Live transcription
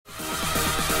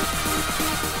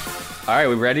All right,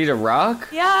 we ready to rock?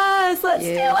 Yes, let's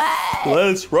do it.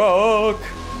 Let's rock.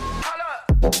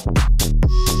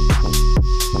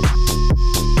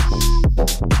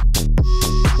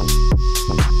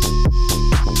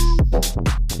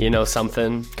 You know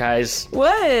something, guys?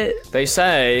 What? They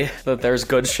say that there's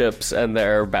good ships and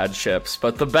there are bad ships,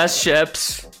 but the best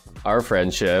ships are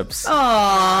friendships. Aww.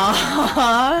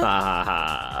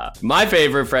 My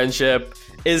favorite friendship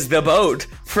is the boat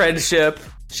friendship.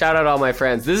 Shout out all my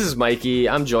friends. This is Mikey.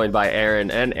 I'm joined by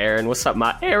Aaron. And Aaron, what's up,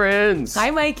 my Aarons?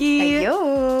 Hi, Mikey. Hey,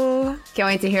 yo. Can't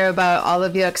wait to hear about all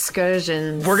of your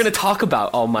excursions. We're going to talk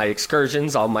about all my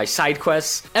excursions, all my side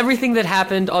quests, everything that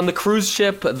happened on the cruise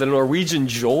ship, the Norwegian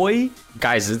Joy.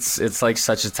 Guys, it's like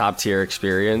such a top tier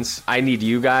experience. I need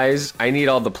you guys. I need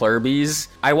all the plurbies.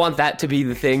 I want that to be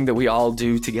the thing that we all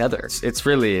do together. It's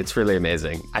really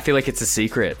amazing. I feel like it's a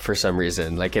secret for some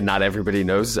reason. Like, and not everybody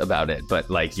knows about it, but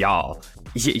like, y'all,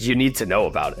 you need to know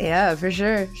about it. Yeah, for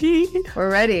sure. We're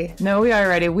ready. No, we are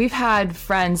ready. We've had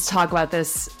friends talk about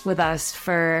this with us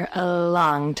for a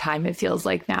long time, it feels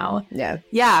like now. Yeah.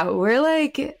 Yeah, we're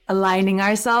like aligning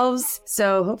ourselves.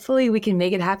 So hopefully we can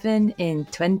make it happen in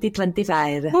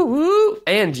 2025. Woo-woo.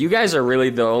 And you guys are really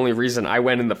the only reason I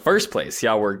went in the first place.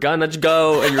 Y'all were gonna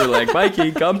go, and you were like,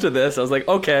 Mikey, come to this. I was like,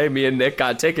 okay. Me and Nick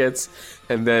got tickets.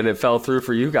 And then it fell through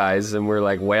for you guys, and we're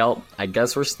like, well, I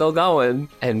guess we're still going.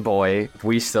 And boy,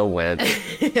 we still went.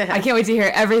 I can't wait to hear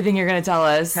everything you're going to tell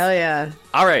us. Hell yeah.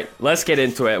 All right, let's get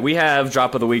into it. We have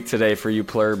Drop of the Week today for you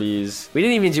plurbies. We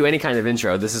didn't even do any kind of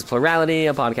intro. This is Plurality,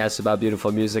 a podcast about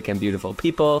beautiful music and beautiful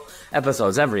people.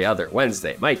 Episodes every other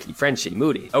Wednesday. Mikey, Frenchie,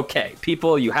 Moody. Okay,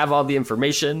 people, you have all the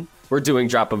information. We're doing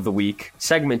Drop of the Week.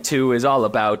 Segment 2 is all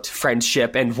about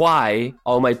friendship and why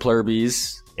all my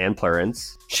plurbies and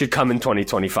plurins should come in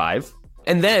 2025.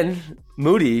 And then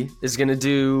Moody is going to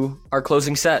do our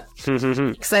closing set.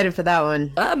 Excited for that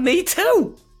one. Me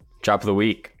too. Drop of the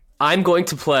Week. I'm going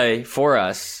to play for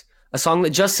us a song that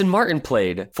Justin Martin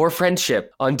played for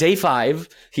Friendship. On day 5,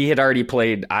 he had already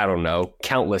played, I don't know,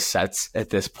 countless sets at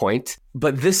this point.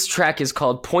 But this track is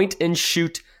called Point and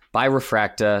Shoot by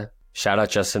Refracta. Shout out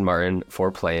Justin Martin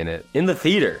for playing it in the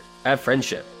theater at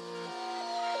Friendship.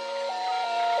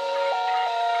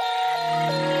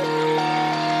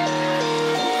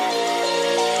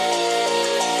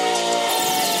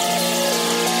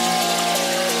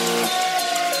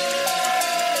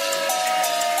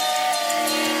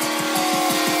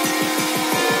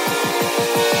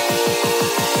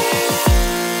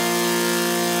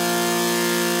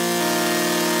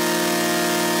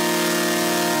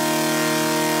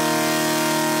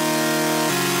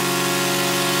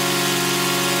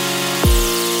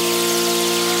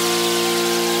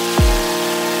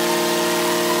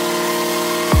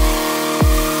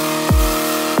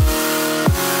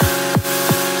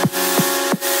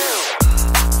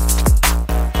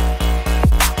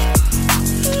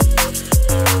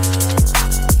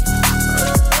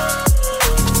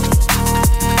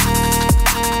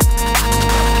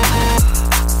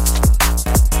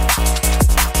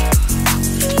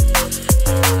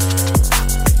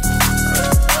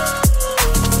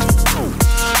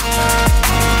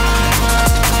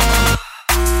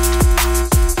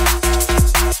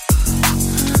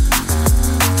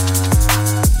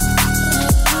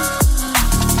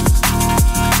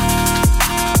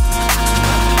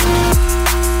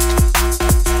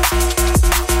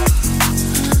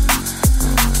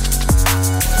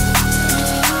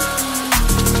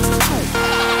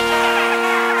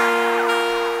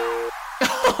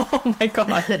 Oh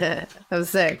my god. That was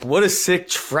sick. What a sick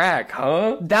track,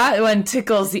 huh? That one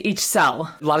tickles each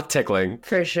cell. A lot of tickling.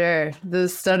 For sure.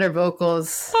 Those stunner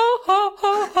vocals.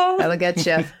 That'll get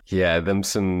you. Yeah, them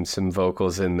some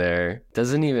vocals in there.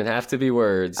 Doesn't even have to be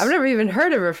words. I've never even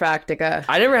heard of Refractica.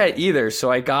 I never had either,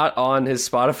 so I got on his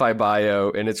Spotify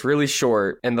bio, and it's really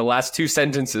short, and the last 2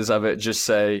 sentences of it just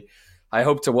say, I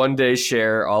hope to one day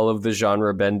share all of the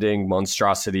genre-bending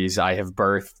monstrosities I have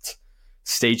birthed.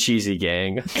 Stay cheesy,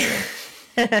 gang.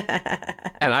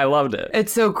 And I loved it.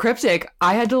 It's so cryptic.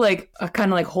 I had to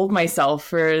kind of hold myself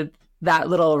for that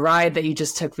little ride that you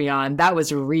just took me on. That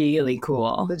was really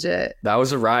cool. Legit. That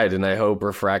was a ride, and I hope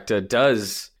Refracta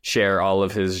does share all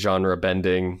of his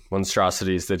genre-bending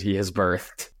monstrosities that he has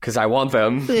birthed. Because I want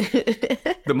them.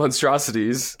 The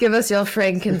monstrosities. Give us your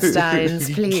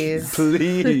Frankensteins, please.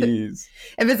 Please.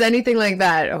 If it's anything like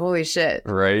that, holy shit.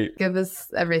 Right? Give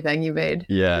us everything you made.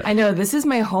 Yeah. I know. This is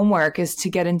my homework, is to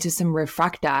get into some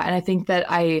Refracta. And I think that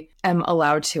I am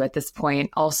allowed to, at this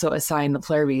point, also assign the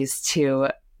plurbies to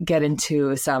get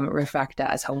into some Refracta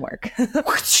as homework.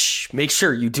 Make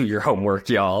sure you do your homework,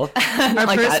 y'all.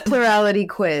 Our first plurality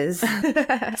quiz.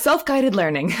 Self-guided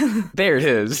learning. There it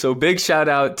is. So big shout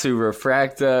out to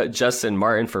Refracta, Justin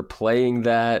Martin for playing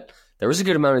that. There was a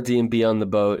good amount of D&B on the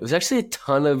boat. It was actually a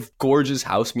ton of gorgeous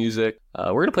house music.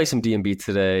 We're going to play some D&B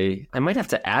today. I might have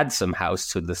to add some house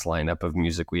to this lineup of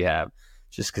music we have,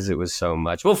 just because it was so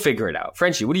much. We'll figure it out.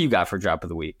 Frenchie, what do you got for Drop of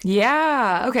the Week?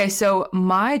 Yeah. Okay, so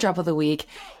my Drop of the Week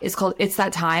is called It's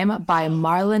That Time by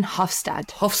Marlon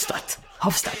Hoffstadt.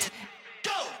 Hoffstadt.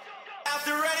 Go!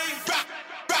 After ready, rock,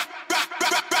 rock, rock,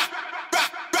 rock, rock,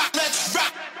 rock, rock, let's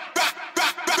rock, rock, rock,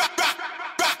 rock, rock, rock,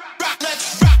 rock, let's rock,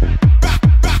 rock,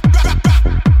 rock, rock, rock, rock, let's rock, rock, rock, rock,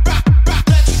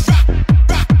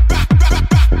 rock, rock, let's rock, rock, rock, rock, rock, rock, let's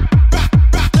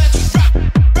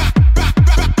rock,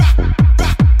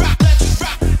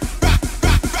 rock, rock, rock, rock,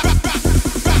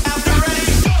 after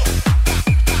ready, go!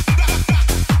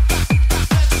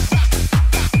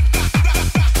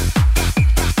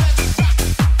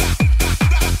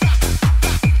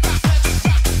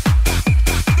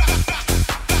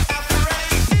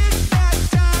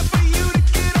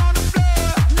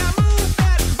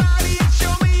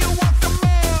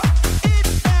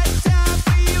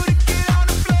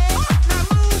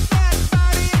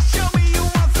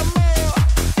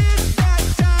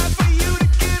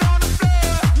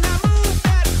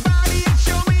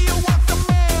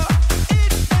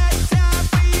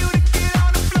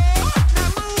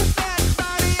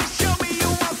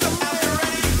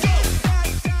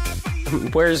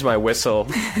 Where's my whistle?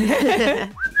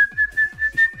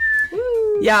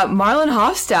 Yeah, Marlon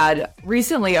Hoffstadt.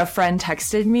 Recently, a friend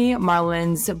texted me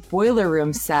Marlon's Boiler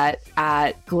Room set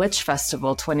at Glitch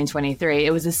Festival 2023.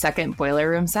 It was his second Boiler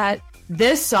Room set.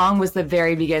 This song was the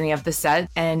very beginning of the set,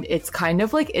 and it's kind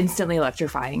of like instantly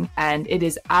electrifying, and it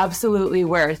is absolutely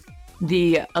worth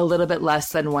the a little bit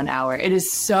less than 1 hour. It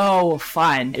is so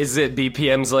fun. Is it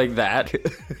BPMs like that?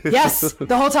 Yes,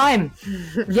 the whole time.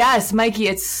 Yes, Mikey,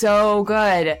 it's so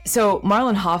good. So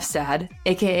Marlon Hoffstadt,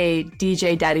 aka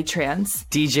DJ Daddy Trance.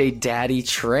 DJ Daddy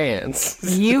Trance.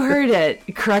 You heard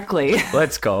it correctly.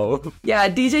 Let's go. Yeah,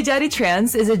 DJ Daddy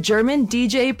Trance is a German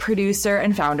DJ, producer,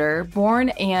 and founder, born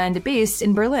and based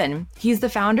in Berlin. He's the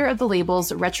founder of the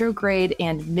labels Retrograde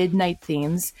and Midnight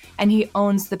Themes, and he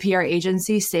owns the PR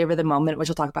agency Savor the Moment, which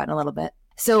we'll talk about in a little bit.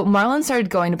 So Marlon started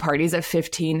going to parties at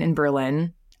 15 in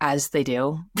Berlin, as they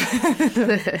do.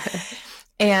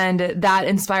 And that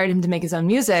inspired him to make his own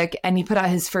music, and he put out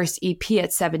his first EP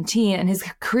at 17, and his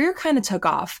career kind of took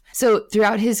off. So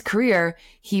throughout his career,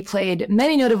 he played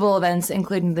many notable events,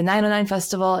 including the 909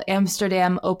 Festival,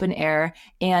 Amsterdam Open Air,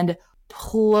 and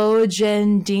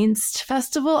Plogendienst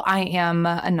Festival. I am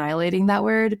annihilating that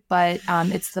word, but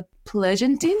it's the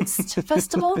Plogendienst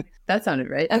Festival. That sounded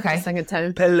right. Okay. The second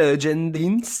time.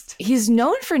 Plogendienst. He's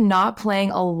known for not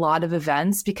playing a lot of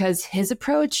events because his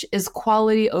approach is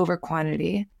quality over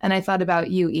quantity. And I thought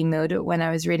about you, Emode, when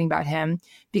I was reading about him,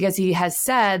 because he has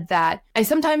said that I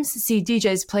sometimes see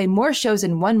DJs play more shows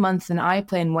in 1 month than I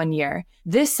play in 1 year.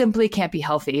 This simply can't be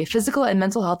healthy. Physical and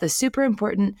mental health is super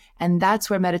important, and that's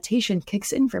where meditation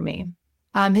kicks in for me.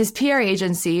 His PR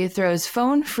agency throws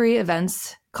phone-free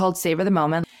events called Savor the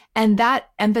Moment, and that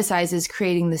emphasizes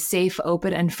creating the safe,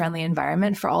 open, and friendly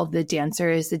environment for all of the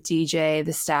dancers, the DJ,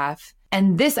 the staff.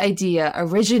 And this idea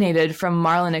originated from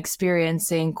Marlon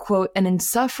experiencing, quote, an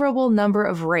insufferable number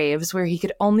of raves where he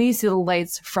could only see the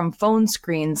lights from phone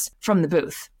screens from the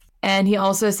booth. And he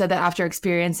also said that after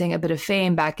experiencing a bit of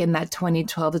fame back in that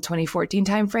 2012 to 2014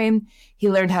 timeframe, he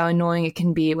learned how annoying it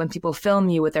can be when people film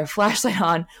you with their flashlight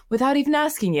on without even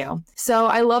asking you. So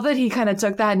I love that he kind of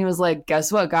took that and he was like,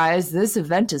 guess what, guys? This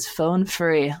event is phone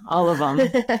free. All of them.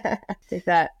 Take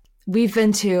that. We've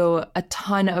been to a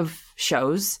ton of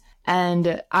shows,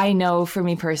 and I know for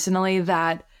me personally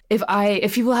that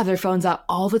if people have their phones out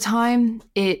all the time,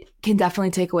 it can definitely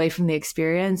take away from the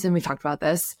experience. And we've talked about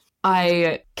this.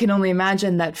 I can only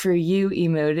imagine that for you,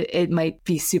 Emode, it might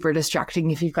be super distracting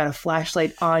if you've got a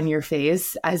flashlight on your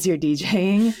face as you're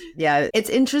DJing. Yeah, it's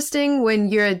interesting when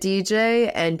you're a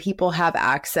DJ and people have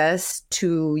access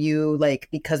to you, like,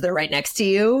 because they're right next to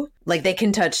you. Like, they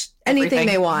can touch anything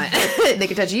they want. They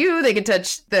can touch you, they can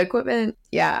touch the equipment.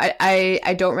 Yeah,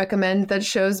 I don't recommend that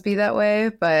shows be that way,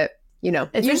 but, you know,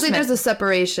 It's usually intimate. there's a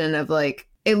separation of, like,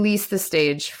 at least the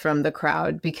stage from the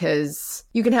crowd, because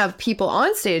you can have people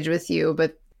on stage with you,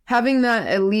 but having that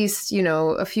at least, you know,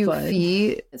 a few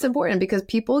feet, it's important because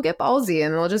people get ballsy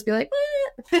and they'll just be like,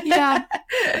 eh. Yeah.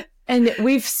 And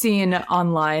we've seen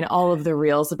online all of the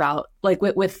reels about, like,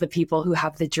 with the people who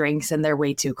have the drinks and they're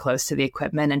way too close to the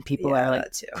equipment and people are,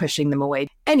 like, pushing them away.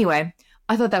 Anyway,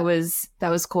 I thought that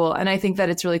was cool. And I think that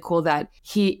it's really cool that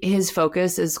his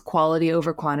focus is quality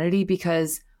over quantity,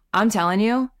 because I'm telling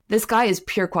you, this guy is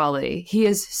pure quality. He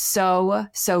is so,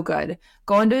 so good.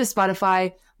 Go onto his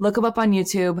Spotify, look him up on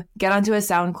YouTube, get onto his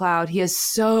SoundCloud. He has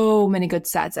so many good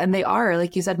sets. And they are,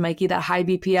 like you said, Mikey, that high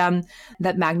BPM,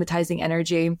 that magnetizing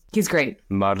energy. He's great.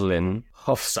 Marlon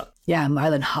Hoffstadt. Yeah,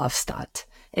 Marlon Hoffstadt,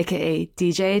 a.k.a.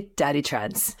 DJ Daddy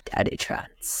Trance. Daddy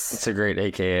Trance. It's a great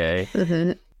AKA.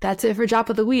 Mm-hmm. That's it for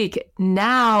Drop of the Week.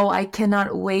 Now I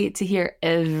cannot wait to hear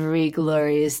every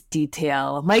glorious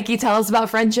detail. Mikey, tell us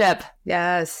about Friendship.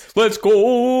 Yes. Let's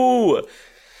go!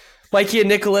 Mikey and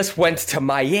Nicholas went to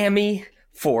Miami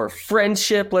for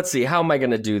Friendship. Let's see, how am I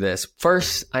going to do this?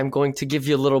 First, I'm going to give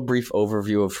you a little brief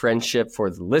overview of Friendship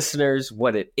for the listeners,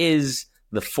 what it is,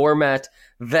 the format.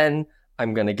 Then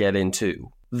I'm going to get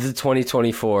into the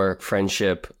 2024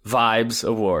 Friendship Vibes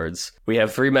Awards. We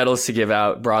have 3 medals to give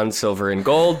out, bronze, silver, and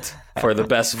gold, for the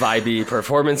best vibey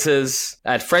performances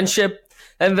at Friendship.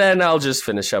 And then I'll just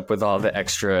finish up with all the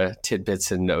extra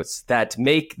tidbits and notes that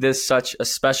make this such a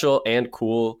special and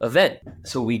cool event.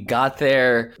 So we got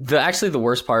there. Actually, the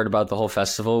worst part about the whole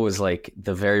festival was like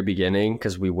the very beginning,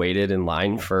 because we waited in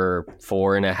line for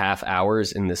 4.5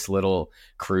 hours in this little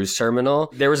cruise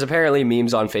terminal. There was apparently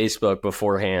memes on Facebook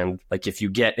beforehand, like if you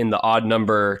get in the odd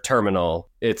number terminal,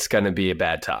 it's going to be a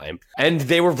bad time. And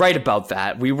they were right about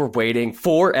that. We were waiting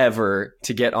forever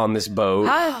to get on this boat,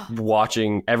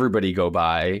 watching everybody go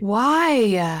by.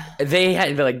 Why? They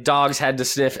had, like, dogs had to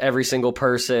sniff every single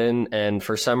person. And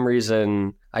for some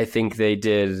reason, I think they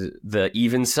did the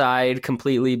even side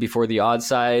completely before the odd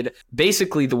side.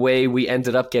 Basically, the way we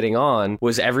ended up getting on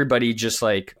was everybody just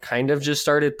like kind of just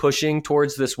started pushing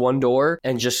towards this one door.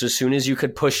 And just as soon as you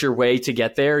could push your way to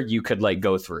get there, you could like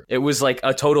go through. It was like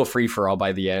a total free for all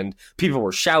by the end. People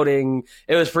were shouting.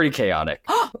 It was pretty chaotic.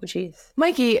 Oh, jeez.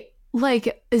 Mikey,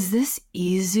 like, is this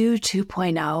Izu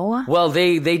 2.0? Well,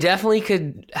 they definitely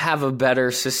could have a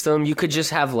better system. You could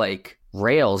just have like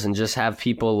rails and just have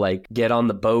people like get on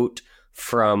the boat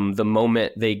from the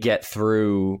moment they get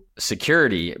through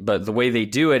security. But the way they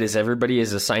do it is everybody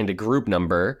is assigned a group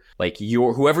number. Like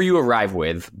whoever you arrive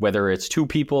with, whether it's 2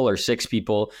 people or 6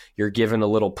 people, you're given a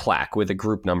little plaque with a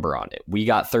group number on it. We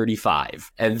got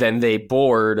 35. And then they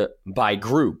board by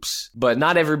groups. But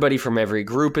not everybody from every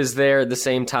group is there at the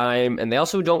same time. And they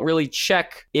also don't really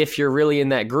check if you're really in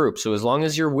that group. So as long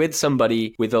as you're with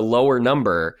somebody with a lower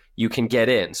number, you can get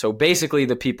in. So basically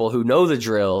the people who know the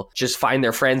drill just find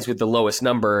their friends with the lowest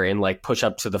number and like push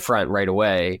up to the front right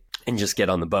away and just get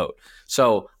on the boat.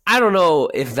 So I don't know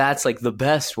if that's like the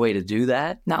best way to do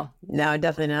that. No,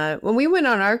 definitely not. When we went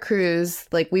on our cruise,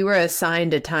 like we were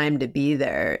assigned a time to be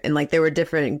there, and like there were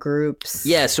different groups.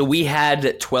 Yeah, so we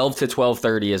had 12 to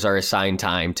 12:30 as our assigned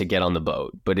time to get on the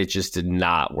boat, but it just did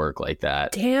not work like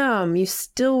that. Damn, you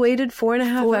still waited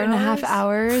 4.5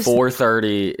 hours?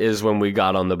 4:30 is when we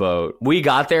got on the boat. We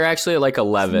got there actually at like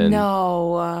 11.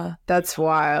 No. That's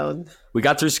wild. We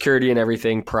got through security and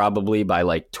everything probably by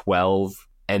like 12.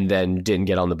 And then didn't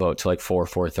get on the boat till like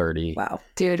 4:30. Wow,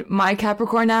 dude, my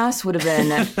Capricorn ass would have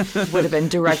been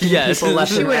directing people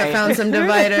left she and would right. have found some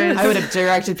dividers. I would have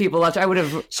directed people left. I would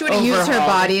have. She would have used her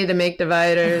body to make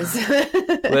dividers.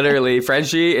 Literally,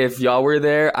 Frenchie, if y'all were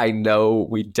there, I know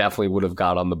we definitely would have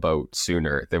got on the boat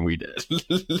sooner than we did.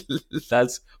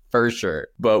 That's for sure.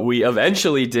 But we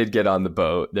eventually did get on the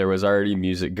boat. There was already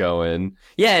music going.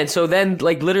 Yeah, and so then,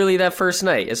 like, literally that first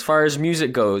night, as far as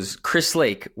music goes, Chris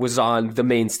Lake was on the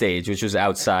main stage, which was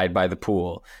outside by the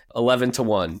pool, 11 to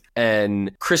 1.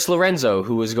 And Chris Lorenzo,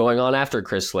 who was going on after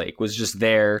Chris Lake, was just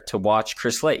there to watch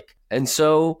Chris Lake. And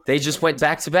so they just went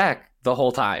back to back the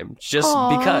whole time, just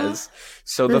because.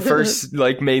 So the first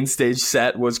like main stage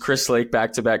set was Chris Lake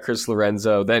back to back Chris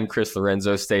Lorenzo. Then Chris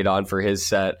Lorenzo stayed on for his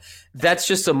set. That's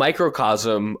just a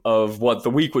microcosm of what the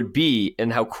week would be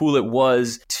and how cool it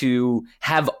was to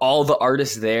have all the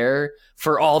artists there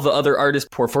for all the other artist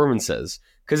performances.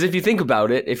 Because if you think about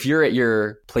it, if you're at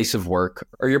your place of work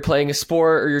or you're playing a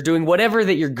sport or you're doing whatever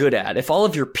that you're good at, if all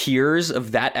of your peers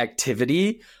of that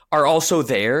activity are also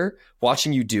there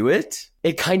watching you do it,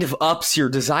 it kind of ups your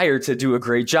desire to do a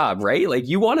great job, right? Like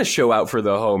you want to show out for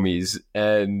the homies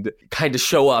and kind of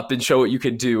show up and show what you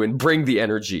can do and bring the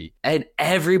energy. And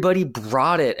everybody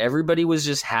brought it. Everybody was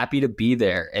just happy to be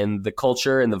there. And the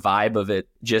culture and the vibe of it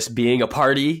just being a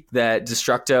party that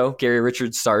Destructo, Gary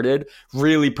Richards started,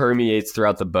 really permeates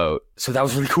throughout the boat. So that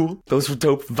was really cool. Those were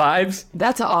dope vibes.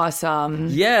 That's awesome.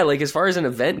 Yeah, like as far as an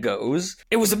event goes,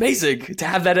 it was amazing to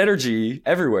have that energy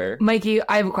everywhere. Mikey,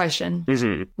 I have a question.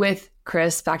 Mm-hmm. With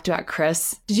Chris, back to back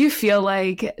Chris, did you feel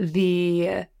like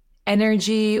the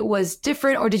energy was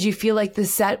different, or did you feel like the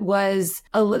set was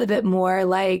a little bit more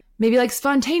like maybe like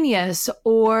spontaneous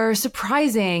or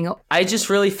surprising? I just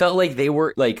really felt like they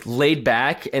were like laid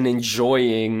back and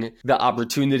enjoying the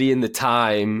opportunity and the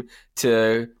time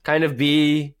to kind of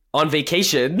be on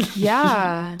vacation.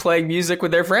 Yeah. Playing music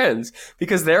with their friends,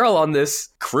 because they're all on this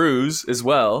cruise as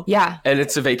well. Yeah. And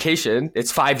it's a vacation.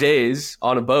 It's 5 days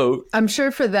on a boat. I'm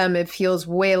sure for them it feels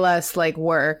way less like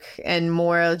work and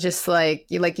more just like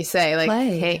you say, like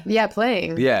Play.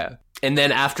 playing. Yeah. And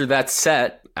then after that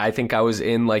set, I think I was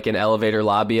in like an elevator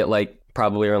lobby at like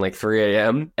probably around like 3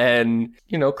 a.m. And,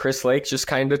 you know, Chris Lake just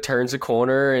kind of turns a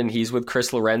corner and he's with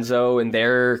Chris Lorenzo and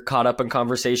they're caught up in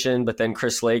conversation. But then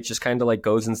Chris Lake just kind of like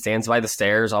goes and stands by the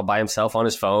stairs all by himself on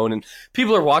his phone. And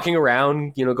people are walking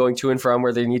around, you know, going to and from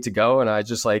where they need to go. And I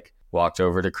just like walked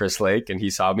over to Chris Lake and he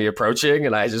saw me approaching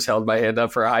and I just held my hand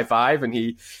up for a high five and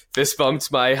he fist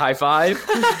bumped my high five.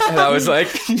 And I was like,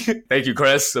 thank you,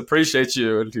 Chris. Appreciate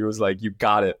you. And he was like, you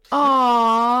got it.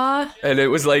 Aww. And it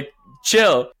was like,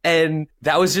 chill. And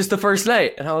that was just the first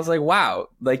night. And I was like, wow,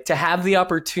 like to have the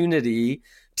opportunity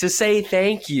to say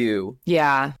thank you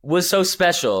Yeah. was so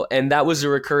special. And that was a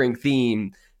recurring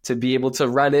theme, to be able to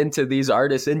run into these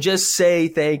artists and just say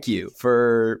thank you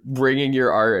for bringing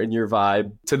your art and your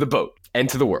vibe to the boat and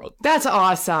to the world. That's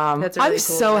awesome. That's really I'm cool,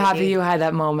 so Mikey. happy you had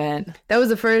that moment. That was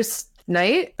the first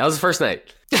night? That was the first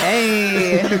night.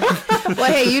 Hey.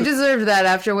 Well, hey, you deserved that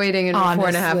after waiting in a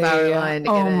 4.5 hour line to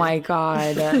get Oh in. my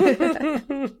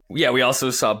God. Yeah, we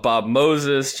also saw Bob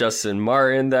Moses, Justin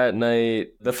Martin that night.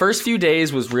 The first few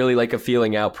days was really like a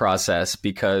feeling out process,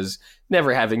 because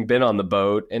never having been on the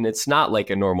boat, and it's not like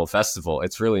a normal festival.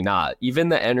 It's really not. Even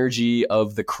the energy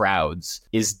of the crowds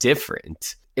is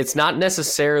different. It's not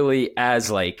necessarily as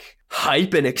like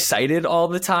hype and excited all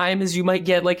the time as you might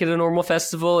get like at a normal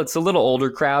festival. It's a little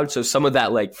older crowd, so some of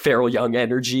that like feral young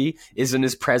energy isn't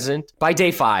as present. By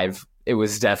day 5, it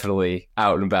was definitely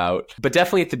out and about. But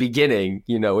definitely at the beginning,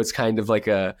 you know, it's kind of like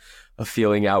a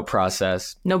feeling out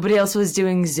process. Nobody else was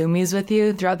doing zoomies with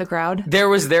you throughout the crowd?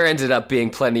 There ended up being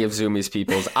plenty of Zoomies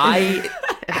peoples. I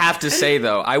have to say,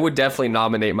 though, I would definitely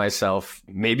nominate myself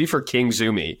maybe for King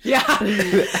Zoomie. Yeah.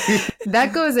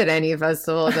 That goes at any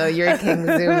festival, though. You're King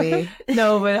Zoomy.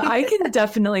 No, but I can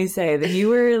definitely say that you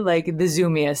were like the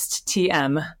zoomiest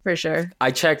TM. For sure. I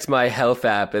checked my health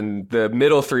app, and the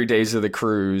middle 3 days of the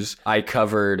cruise, I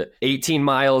covered 18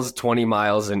 miles, 20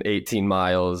 miles, and 18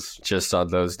 miles just on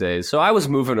those days. So I was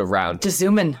moving around. Just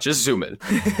zooming. Just zooming.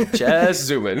 Just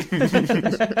zooming.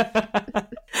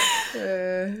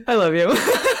 I love you.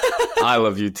 I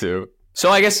love you too. So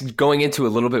I guess going into a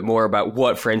little bit more about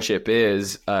what friendship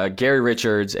is, Gary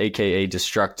Richards, aka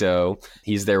Destructo,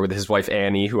 he's there with his wife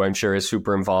Annie, who I'm sure is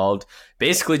super involved.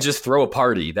 Basically just throw a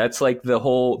party. That's like the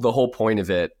whole point of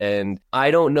it. And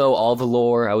I don't know all the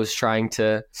lore. I was trying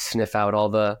to sniff out all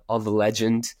the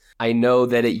legend. I know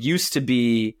that it used to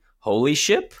be Holy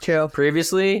Ship True.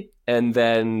 previously. And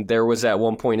then there was at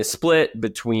one point a split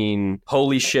between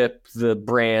Holy Ship, the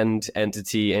brand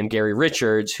entity, and Gary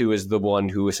Richards, who is the one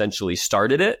who essentially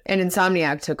started it. And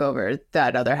Insomniac took over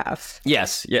that other half.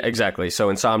 Yes, yeah, exactly. So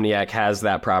Insomniac has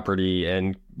that property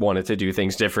and wanted to do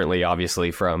things differently, obviously,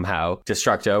 from how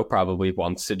Destructo probably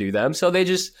wants to do them. So they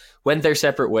just went their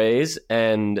separate ways.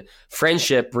 And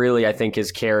Friendship really, I think,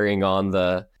 is carrying on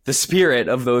the spirit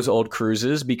of those old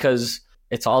cruises, because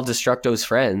it's all Destructo's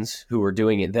friends who were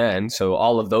doing it then. So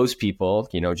all of those people,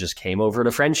 you know, just came over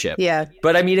to Friendship. Yeah.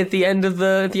 But I mean, at the end of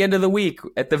the week,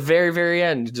 at the very, very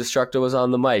end, Destructo was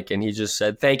on the mic and he just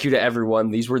said, "Thank you to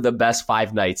everyone. These were the best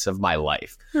 5 nights of my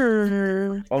life."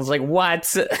 I was like,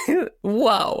 what?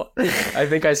 Whoa. I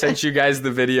think I sent you guys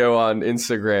the video on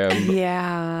Instagram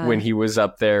Yeah. when he was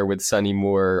up there with Sonny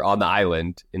Moore on the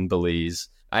island in Belize.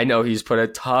 I know he's put a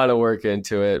ton of work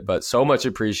into it, but so much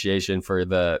appreciation for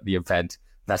the event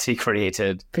that he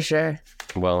created. For sure.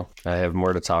 Well, I have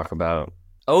more to talk about.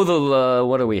 Oh,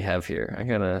 what do we have here? I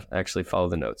gotta actually follow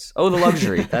the notes. Oh, the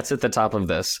luxury. That's at the top of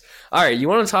this. All right, you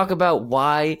want to talk about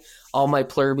why all my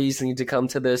plurbies need to come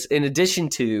to this, in addition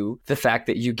to the fact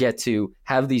that you get to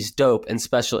have these dope and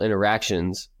special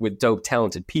interactions with dope,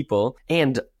 talented people,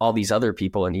 and all these other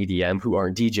people in EDM who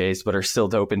aren't DJs but are still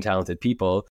dope and talented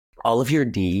people. All of your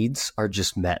needs are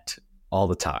just met all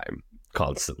the time,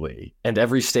 constantly. And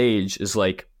every stage is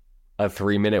like a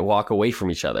 3-minute walk away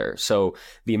from each other. So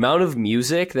the amount of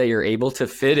music that you're able to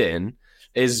fit in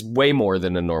is way more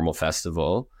than a normal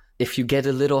festival. If you get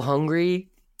a little hungry,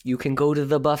 you can go to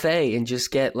the buffet and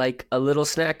just get like a little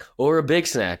snack or a big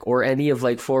snack or any of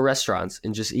like 4 restaurants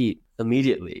and just eat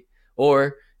immediately.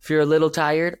 Or if you're a little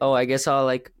tired, I guess I'll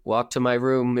like walk to my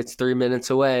room. It's 3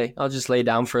 minutes away. I'll just lay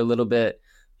down for a little bit.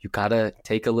 you gotta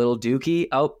take a little dookie.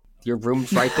 Oh, your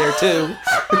room's right there too.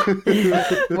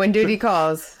 When duty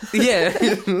calls. Yeah.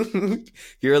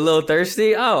 You're a little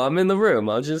thirsty? Oh, I'm in the room.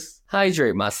 I'll just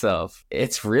hydrate myself.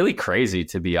 It's really crazy,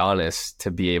 to be honest,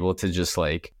 to be able to just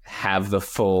like have the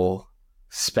full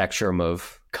spectrum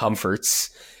of comforts.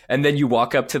 And then you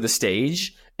walk up to the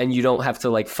stage and you don't have to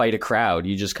like fight a crowd.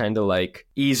 You just kind of like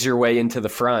ease your way into the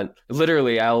front.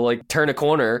 Literally, I'll like turn a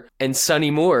corner and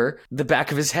Sonny Moore, the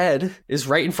back of his head is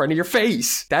right in front of your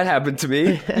face. That happened to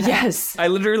me. Yes. I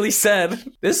literally said,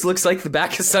 this looks like the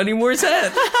back of Sonny Moore's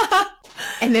head.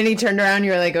 And then he turned around,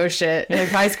 you were like, oh shit. You're like,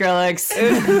 hi,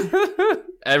 Skrillex.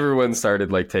 Everyone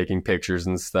started like taking pictures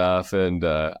and stuff. And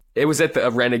it was at the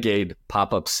Renegade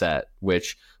pop-up set,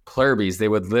 which plurbies, they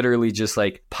would literally just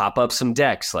like pop up some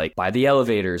decks like by the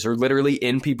elevators or literally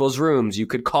in people's rooms. You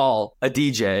could call a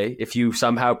DJ if you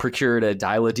somehow procured a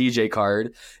dial a DJ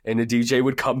card, and a DJ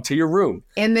would come to your room.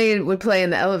 And they would play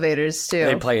in the elevators too.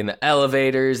 They play in the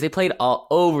elevators. They played all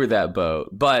over that boat.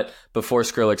 But before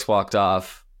Skrillex walked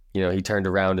off, you know, he turned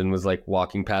around and was like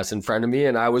walking past in front of me,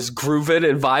 and I was grooving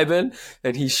and vibing,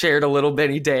 and he shared a little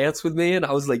Benny dance with me, and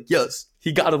I was like, yes,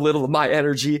 he got a little of my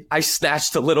energy. I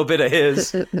snatched a little bit of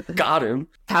his. Got him.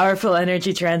 Powerful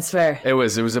energy transfer. It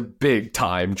was a big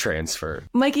time transfer.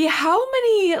 Mikey, how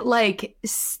many like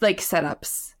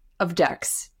setups of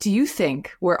decks do you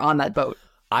think were on that boat?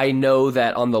 I know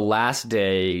that on the last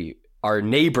day, our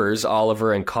neighbors,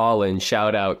 Oliver and Colin,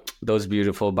 shout out those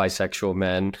beautiful bisexual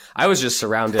men. I was just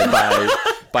surrounded by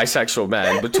bisexual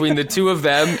men. Between the two of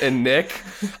them and Nick,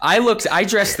 I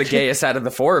dressed the gayest out of the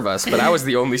four of us, but I was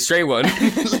the only straight one. No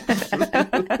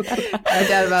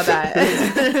doubt about that.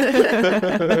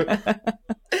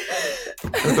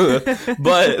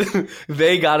 But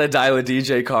they got a dial a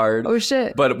DJ card. Oh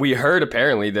shit. But we heard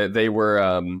apparently that they were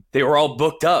all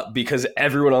booked up because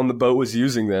everyone on the boat was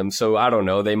using them. So I don't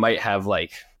know, they might have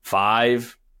like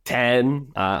 5,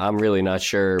 10. I'm really not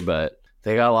sure, but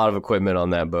they got a lot of equipment on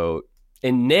that boat.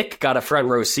 And Nick got a front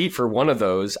row seat for one of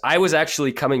those. I was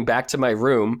actually coming back to my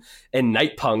room, and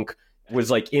Nitepunk was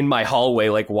like in my hallway,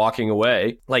 like walking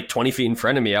away, like 20 feet in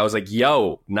front of me. I was like,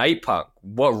 yo, Nitepunk,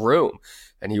 what room?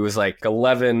 And he was like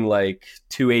 11, like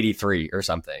 283 or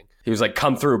something. He was like,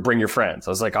 come through, bring your friends.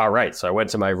 I was like, all right. So I went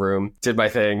to my room, did my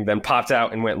thing, then popped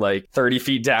out and went like 30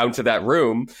 feet down to that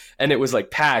room. And it was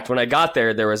like packed. When I got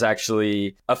there, there was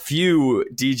actually a few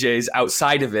DJs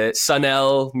outside of it.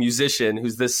 Sunel, musician,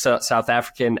 who's this South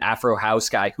African Afro house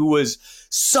guy who was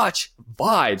such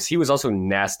vibes. He was also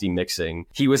nasty mixing.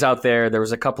 He was out there. There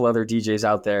was a couple other DJs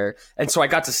out there. And so I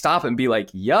got to stop and be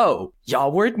like, yo,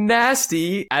 y'all were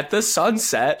nasty at the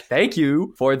sunset. Thank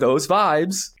you for those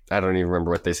vibes. I don't even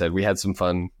remember what they said. We had some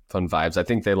fun vibes. I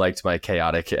think they liked my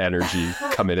chaotic energy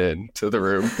coming in to the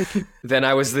room. Then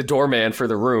I was the doorman for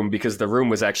the room because the room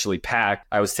was actually packed.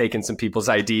 I was taking some people's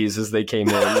IDs as they came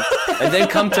in. And then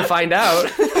come to find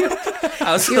out,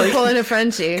 I was You're pulling a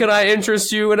Frenchie. Can I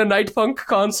interest you in a Nitepunk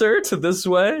concert this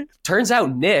way? Turns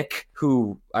out Nick,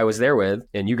 who I was there with,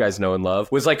 and you guys know and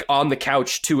love, was like on the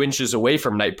couch 2 inches away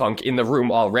from Nitepunk in the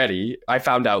room already. I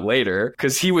found out later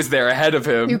because he was there ahead of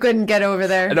him. You couldn't get over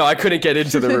there. No, I couldn't get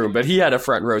into the room, but he had a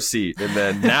front row seat. And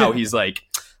then now he's like,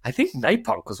 I think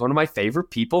Nitepunk was one of my favorite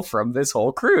people from this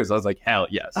whole cruise. I was like, hell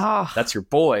yes. Oh, that's your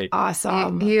boy.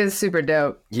 Awesome. He is super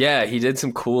dope. Yeah, he did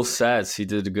some cool sets. He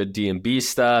did a good D&B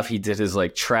stuff. He did his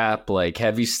like trap, like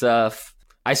heavy stuff.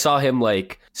 I saw him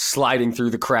like sliding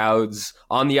through the crowds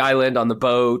on the island, on the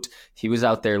boat. He was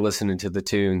out there listening to the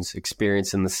tunes,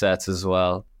 experiencing the sets as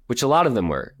well, which a lot of them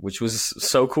were, which was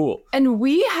so cool. And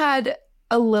we had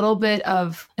a little bit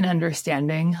of an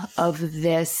understanding of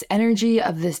this energy,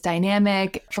 of this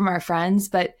dynamic from our friends,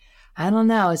 but I don't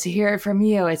know, to hear it from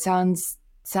you, it sounds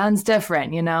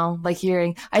different, you know, like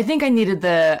hearing, I think I needed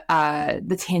the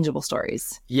tangible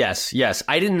stories. Yes.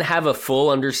 I didn't have a full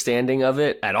understanding of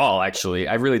it at all, actually.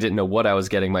 I really didn't know what I was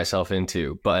getting myself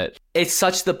into, but it's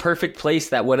such the perfect place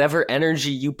that whatever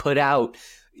energy you put out,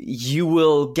 you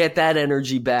will get that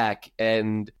energy back,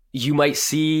 and you might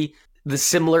see the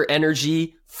similar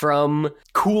energy from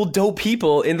cool, dope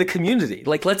people in the community.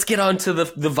 Like, let's get on to the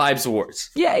Vibes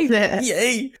Awards. Yay.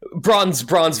 Yay. Bronze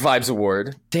Vibes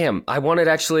Award. Damn, I'm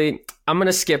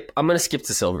gonna skip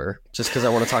to silver just because I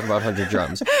want to talk about 100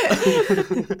 drums.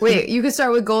 Wait, you could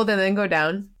start with gold and then go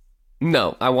down?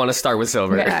 No, I want to start with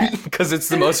silver because it's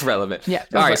the most relevant. Yeah.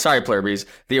 All right, sorry, plurbies.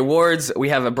 The awards, we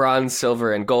have a bronze,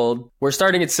 silver, and gold. We're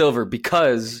starting at silver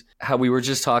because how we were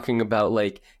just talking about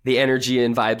like the energy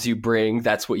and vibes you bring,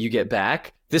 that's what you get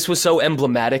back. this was so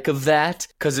emblematic of that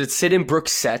because it's Sid and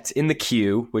Brooke's set in the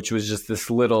queue, which was just this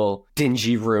little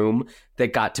dingy room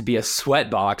that got to be a sweat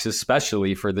box,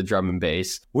 especially for the drum and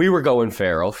bass. We were going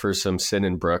feral for some Sid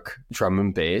and Brooke drum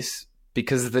and bass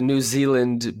because the New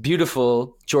Zealand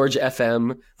beautiful George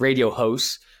FM radio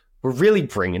hosts were really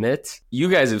bringing it. You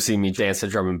guys have seen me dance to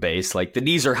drum and bass. Like, the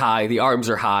knees are high, the arms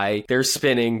are high, there's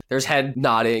spinning, there's head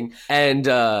nodding. And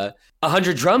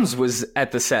 100 Drums was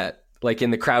at the set, like in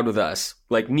the crowd with us,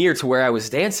 like near to where I was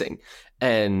dancing.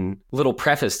 And little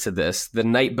preface to this, the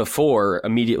night before,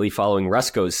 immediately following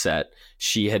Rusko's set,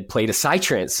 she had played a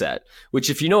Psytrance set, which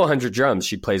if you know 100 Drums,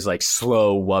 she plays like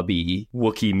slow, wubby,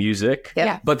 Wookiee music.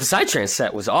 Yeah. But the Psytrance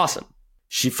set was awesome.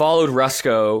 She followed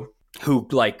Rusko, who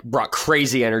like brought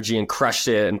crazy energy and crushed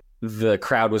it, and the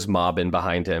crowd was mobbing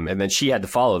behind him, and then she had to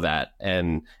follow that,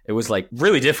 and it was like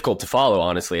really difficult to follow,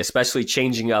 honestly, especially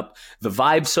changing up the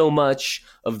vibe so much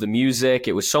of the music.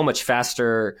 It was so much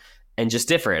faster and just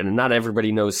different, and not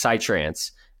everybody knows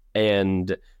Psytrance.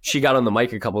 And she got on the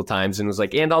mic a couple of times and was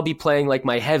like, and I'll be playing like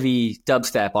my heavy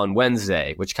dubstep on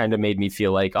Wednesday, which kind of made me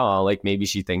feel like, oh, like maybe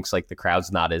she thinks like the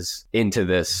crowd's not as into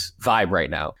this vibe right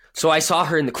now. So I saw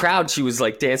her in the crowd. She was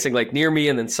like dancing like near me,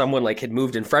 and then someone like had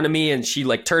moved in front of me, and she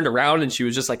like turned around and she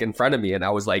was just like in front of me. And I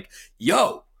was like,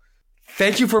 yo,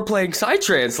 thank you for playing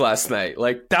Psytrance last night.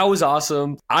 Like, that was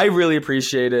awesome. I really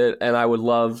appreciate it. And I would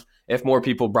love if more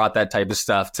people brought that type of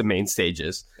stuff to main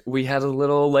stages. We had a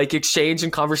little like exchange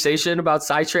and conversation about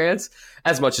Psytrance,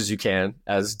 as much as you can,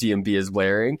 as DMB is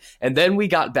blaring. And then we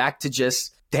got back to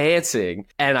just dancing,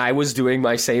 and I was doing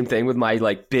my same thing with my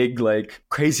like big like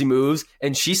crazy moves,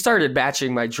 and she started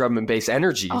matching my drum and bass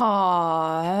energy.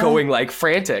 Aww. Going like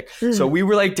frantic. So we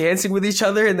were like dancing with each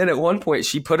other, and then at one point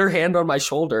she put her hand on my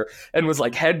shoulder and was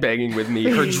like headbanging with me.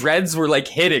 Her dreads were like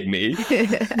hitting me.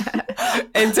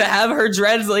 And to have her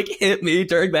dreads like hit me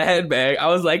during the headbang, I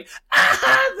was like,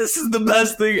 this is the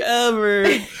best thing ever.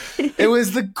 It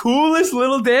was the coolest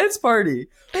little dance party.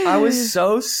 I was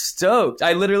so stoked.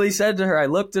 I literally said to her, I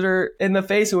looked at her in the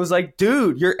face and was like,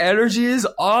 dude, your energy is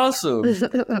awesome.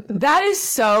 That is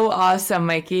so awesome,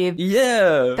 Mikey.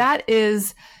 Yeah. That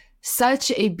is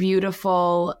such a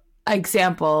beautiful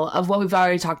example of what we've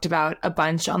already talked about a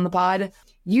bunch on the pod.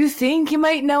 You think you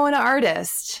might know an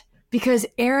artist because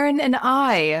Aaron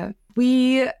and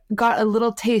we got a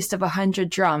little taste of 100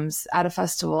 Drums at a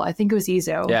festival. I think it was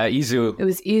Izu. Yeah, Izu. It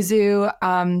was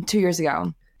Izu 2 years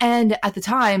ago. And at the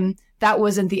time, that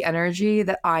wasn't the energy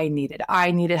that I needed. I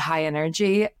needed high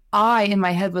energy. I, in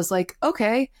my head, was like,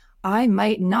 okay, I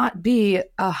might not be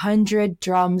a 100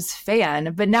 Drums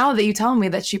fan. But now that you tell me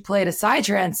that she played a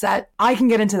Psytrance set, I can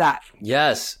get into that.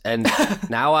 Yes. And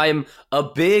now I'm a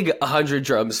big 100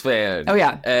 Drums fan. Oh,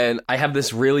 yeah. And I have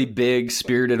this really big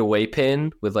Spirited Away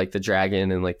pin with like the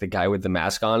dragon and like the guy with the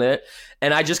mask on it.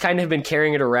 And I just kind of been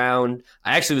carrying it around.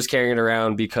 I actually was carrying it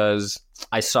around because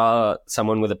I saw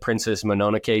someone with a Princess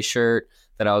Mononoke shirt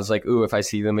that I was like, ooh, if I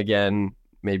see them again,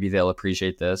 maybe they'll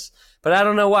appreciate this. But I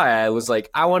don't know why. I was like,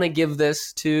 I want to give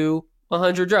this to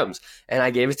 100 Drums. And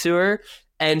I gave it to her.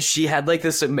 And she had like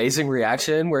this amazing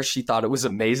reaction where she thought it was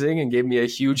amazing and gave me a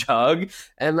huge hug.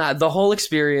 And the whole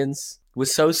experience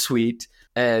was so sweet.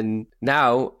 And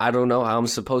now I don't know how I'm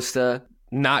supposed to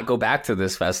not go back to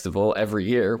this festival every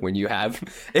year when you have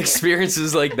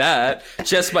experiences like that,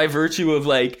 just by virtue of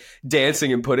like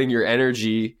dancing and putting your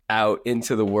energy out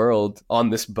into the world on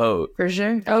this boat. For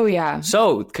sure. Oh, yeah.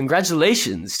 So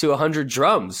congratulations to 100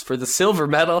 Drums for the silver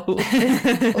medal.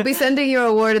 We'll be sending your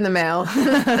award in the mail.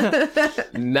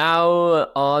 Now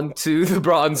on to the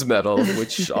bronze medal,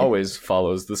 which always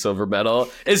follows the silver medal,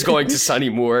 is going to Sonny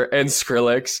Moore and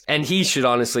Skrillex. And he should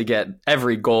honestly get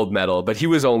every gold medal, but he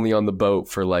was only on the boat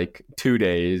for like 2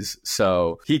 days.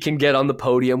 So he can get on the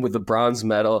podium with the bronze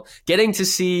medal. Getting to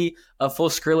see a full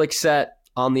Skrillex set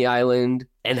on the island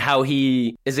and how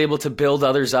he is able to build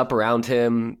others up around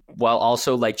him while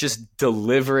also like just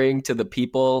delivering to the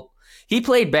people. He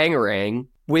played Bangarang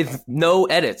with no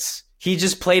edits. He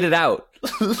just played it out.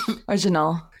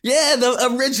 Original. Yeah,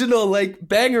 the original like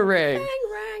Bangarang.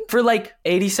 Bangarang. For like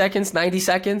 80 seconds, 90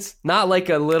 seconds. Not like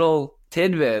a little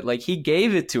tidbit. Like, he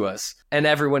gave it to us. And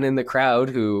everyone in the crowd,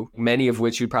 who many of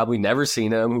which you'd probably never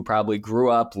seen him, who probably grew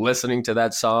up listening to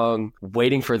that song,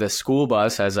 waiting for the school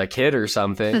bus as a kid or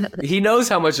something. He knows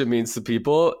how much it means to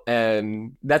people,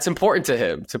 and that's important to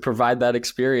him, to provide that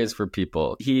experience for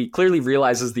people. He clearly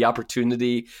realizes the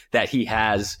opportunity that he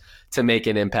has to make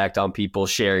an impact on people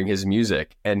sharing his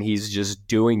music, and he's just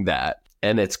doing that,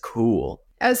 and it's cool.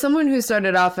 As someone who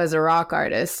started off as a rock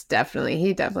artist,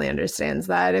 he definitely understands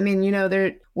that. I mean, you know,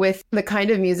 with the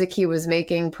kind of music he was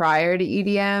making prior to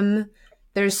EDM,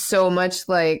 there's so much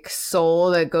like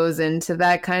soul that goes into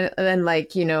that kind of, and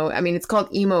like, you know, I mean, it's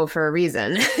called emo for a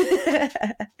reason.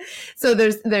 So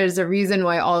there's a reason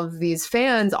why all of these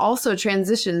fans also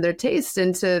transition their taste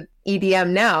into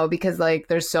EDM now, because like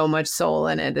there's so much soul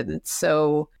in it and it's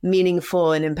so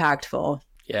meaningful and impactful.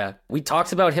 Yeah, we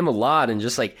talked about him a lot, and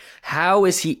just like, how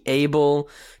is he able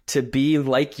to be,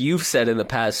 like you've said in the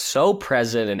past, so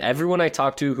present? And everyone I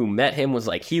talked to who met him was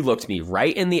like, he looked me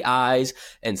right in the eyes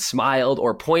and smiled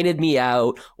or pointed me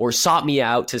out or sought me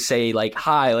out to say like,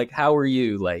 hi, like, how are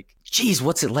you? Like, geez,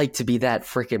 what's it like to be that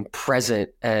freaking present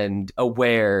and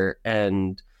aware,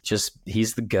 and just,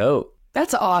 he's the GOAT.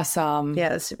 That's awesome. Yeah,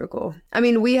 that's super cool. I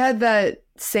mean, we had that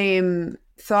same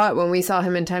thought when we saw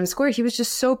him in Times Square. He was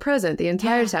just so present the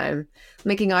entire time,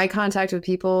 making eye contact with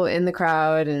people in the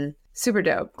crowd, and super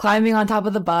dope. Climbing on top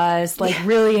of the bus, like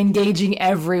really engaging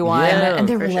everyone. Yeah, and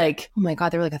there were like, oh my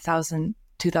God, there were like 1,000,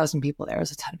 2,000 people there. There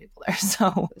was a ton of people there.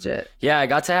 So legit. Yeah, I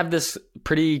got to have this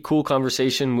pretty cool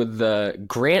conversation with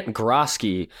Grant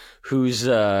Grosky, who's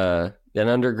an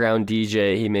underground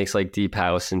DJ. He makes like deep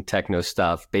house and techno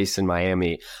stuff based in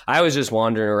Miami. I was just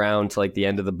wandering around to like the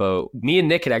end of the boat. Me and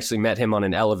Nick had actually met him on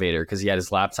an elevator because he had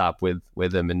his laptop with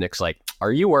him, and Nick's like,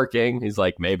 are you working? He's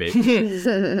like, maybe.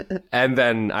 And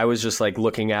then I was just like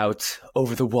looking out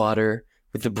over the water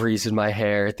with the breeze in my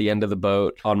hair at the end of the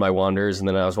boat on my wanders. And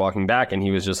then I was walking back, and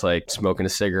he was just like smoking a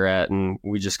cigarette, and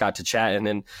we just got to chatting,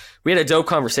 and we had a dope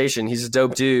conversation. He's a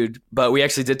dope dude, but we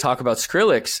actually did talk about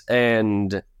Skrillex,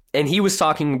 and he was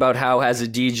talking about how, as a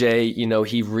DJ, you know,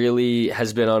 he really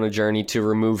has been on a journey to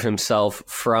remove himself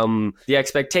from the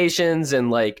expectations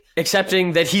and like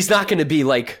accepting that he's not going to be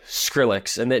like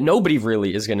Skrillex, and that nobody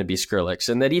really is going to be Skrillex,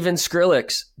 and that even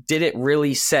Skrillex didn't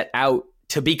really set out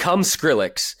to become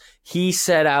Skrillex. He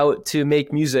set out to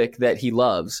make music that he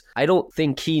loves. I don't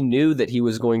think he knew that he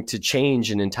was going to change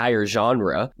an entire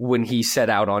genre when he set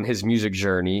out on his music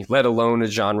journey, let alone a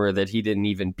genre that he didn't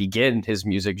even begin his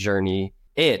music journey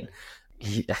in.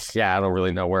 I don't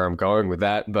really know where I'm going with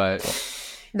that, but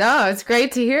no, it's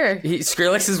great to hear.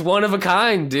 Skrillex is one of a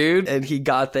kind, dude, and he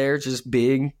got there just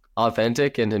being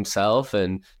authentic and himself,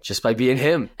 and just by being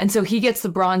him. And so he gets the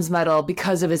bronze medal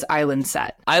because of his Island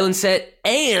set.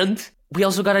 And we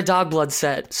also got a Dog Blood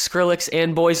set, Skrillex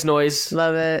and Boys Noise.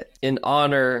 Love it. In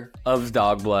honor of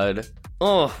Dog Blood.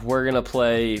 Oh, we're going to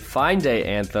play Fine Day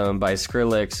Anthem by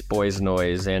Skrillex, Boys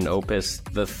Noise, and Opus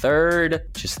the Third.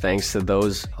 Just thanks to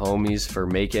those homies for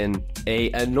making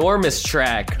a enormous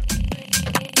track.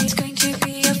 It's going to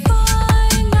be a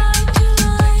fine night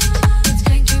tonight. It's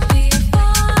going to be a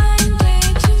fine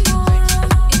day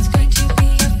tomorrow. It's going to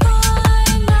be a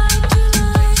fine night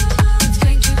tonight. It's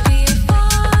going to be a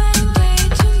fine day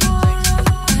tomorrow.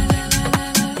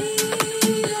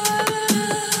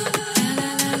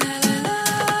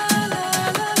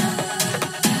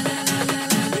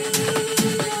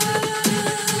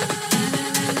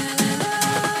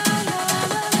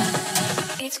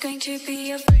 It's going to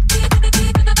be a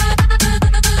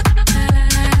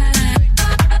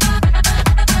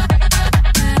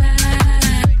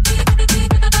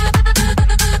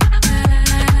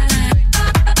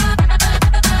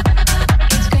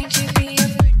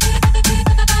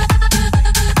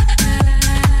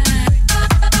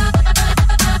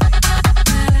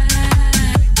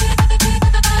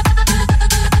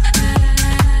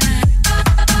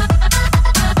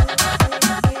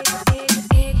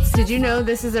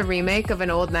This is a remake of an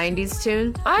old 90s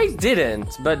tune. I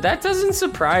didn't, but that doesn't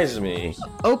surprise me.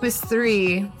 Opus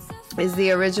 3 is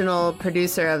the original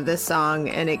producer of this song,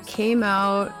 and it came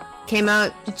out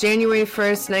January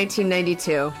 1st,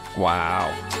 1992.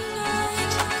 Wow.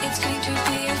 It's going to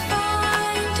be a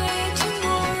fine day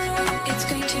tomorrow. It's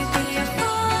going to be a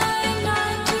fine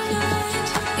night tonight.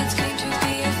 It's going to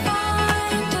be a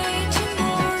fine day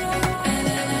tomorrow.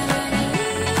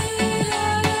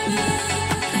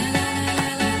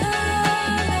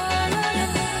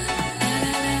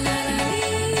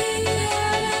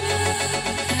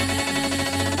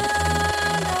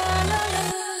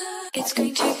 It's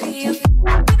going to be a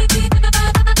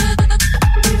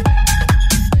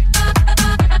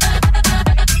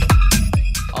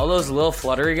All those little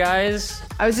fluttery guys.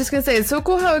 I was just gonna say, it's so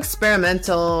cool how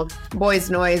experimental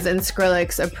Boys Noise and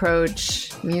Skrillex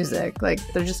approach music. Like,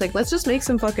 they're just like, let's just make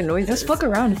some fucking noises. Let's fuck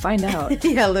around and find out.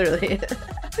 Yeah, literally.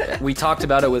 We talked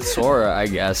about it with Sora, I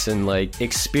guess, and like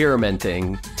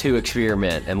experimenting to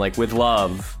experiment, and like with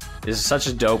love is such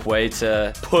a dope way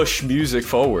to push music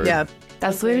forward. Yeah.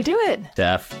 That's the way to do it.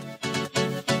 Def.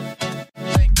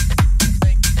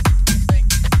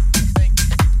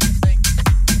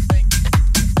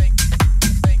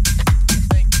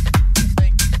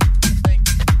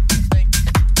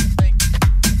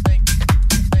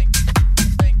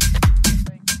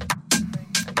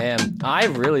 I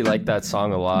really like that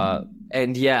song a lot.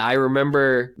 And yeah, I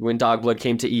remember when Dogblood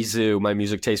came to Izu, my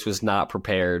music taste was not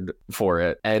prepared for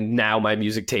it. And now my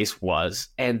music taste was.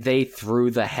 And they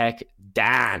threw the heck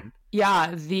down.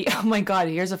 Yeah, oh my god,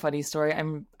 here's a funny story.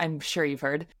 I'm sure you've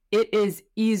heard. It is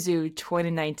Izu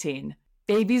 2019,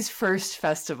 Baby's first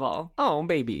festival. Oh,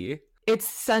 baby. It's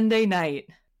Sunday night.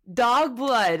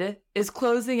 Dogblood is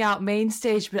closing out main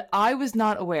stage, but I was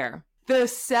not aware. The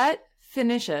set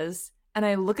finishes, and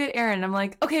I look at Aaron, and I'm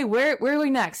like, okay, where are we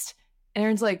next? And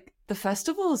Aaron's like, the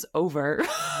festival is over.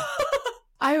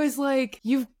 I was like,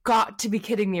 you've got to be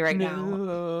kidding me right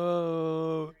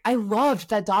now. I loved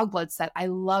that Dogblood set. I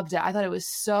loved it. I thought it was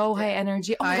so high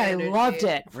energy. Oh my god, I loved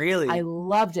it. Really? I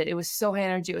loved it. It was so high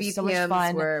energy. It was so much BPMs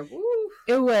fun. were, woo.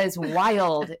 It was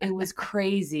wild. It was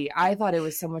crazy. I thought it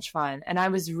was so much fun. And I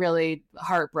was really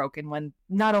heartbroken when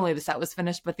not only the set was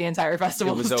finished, but the entire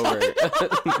festival It was done.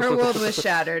 over. Her world was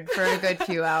shattered for a good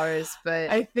few hours, but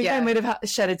I think yeah. I might have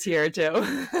shed a tear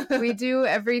too. We do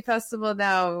every festival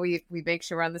now. We make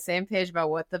sure we're on the same page about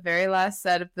what the very last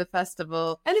set of the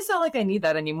festival. And it's not like I need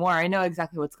that anymore. I know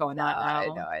exactly what's going on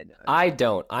now. I know. I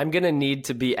don't. I'm going to need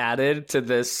to be added to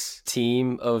this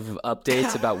team of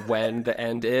updates about when the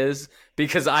end is,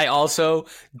 because I also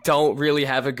don't really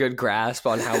have a good grasp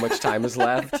on how much time is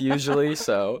left usually.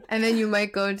 So And then you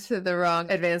might go to the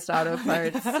wrong advanced auto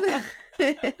parts.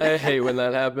 I hate when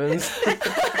that happens.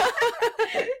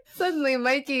 Suddenly,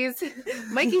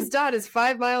 Mikey's dot is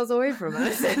 5 miles away from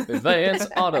us.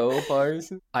 Advanced auto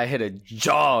parts. I hit a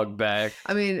jog back.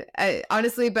 I mean,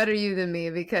 honestly, better you than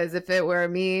me, because if it were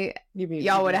me,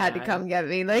 y'all would have had to come get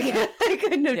me. Like, I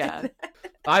couldn't have done that.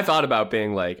 I thought about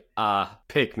being like,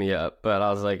 pick me up, but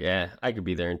I was like, I could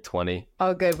be there in 20.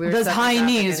 Oh, good. We were Those stuck in high traffic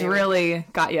knees anyway. really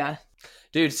got ya.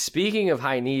 Dude, speaking of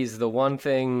high knees, the one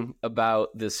thing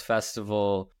about this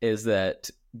festival is that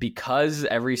because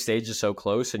every stage is so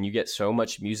close and you get so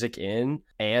much music in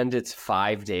and it's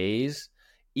 5 days,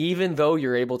 even though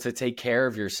you're able to take care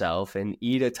of yourself and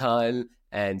eat a ton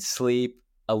and sleep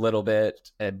a little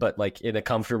bit, but like in a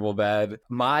comfortable bed,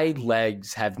 my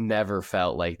legs have never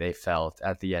felt like they felt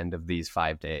at the end of these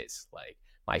 5 days. Like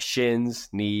my shins,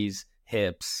 knees,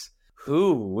 hips,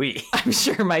 hoo-wee. I'm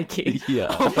sure, Mikey.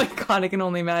 Yeah. Oh my god, I can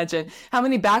only imagine. How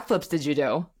many backflips did you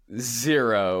do?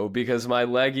 0, because my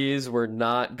leggies were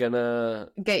not gonna...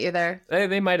 Get you there.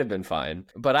 They might have been fine,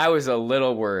 but I was a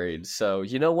little worried. So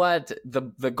you know what?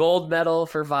 The gold medal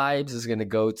for vibes is gonna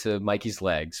go to Mikey's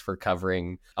legs for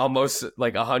covering almost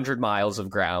like 100 miles of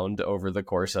ground over the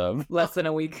course of... Less than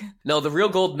a week. No, the real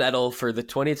gold medal for the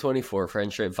 2024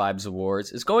 Friendship Vibes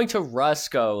Awards is going to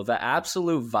Rusko, the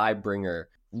absolute vibe bringer.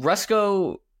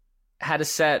 Rusko had a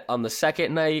set on the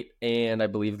second night and I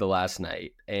believe the last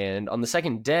night. And on the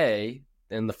second day,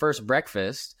 in the first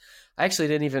breakfast, I actually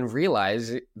didn't even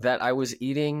realize that I was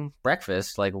eating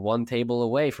breakfast like one table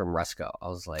away from Rusko. I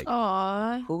was like,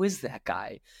 Aww. who is that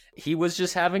guy? He was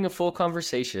just having a full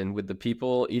conversation with the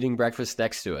people eating breakfast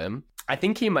next to him. I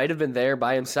think he might have been there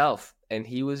by himself. And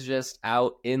he was just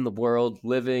out in the world,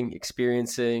 living,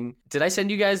 experiencing. Did I send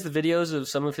you guys the videos of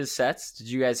some of his sets? Did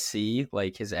you guys see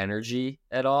like his energy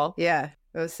at all? Yeah,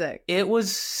 it was sick. It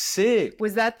was sick.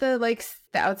 Was that the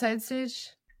outside stage?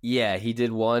 Yeah, he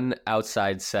did one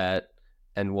outside set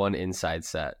and one inside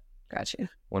set. Gotcha.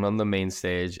 One on the main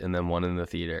stage and then one in the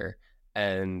theater.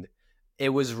 And it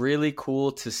was really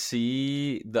cool to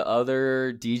see the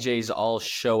other DJs all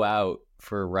show out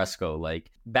for Rusko.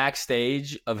 Like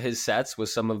backstage of his sets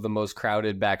was some of the most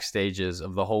crowded backstages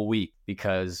of the whole week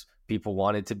because people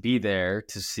wanted to be there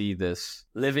to see this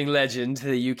living legend,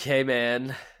 the UK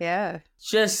man, Yeah.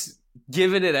 just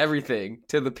giving it everything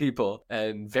to the people.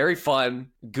 And very fun,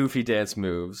 goofy dance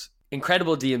moves.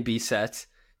 Incredible D&B set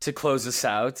to close us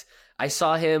out. I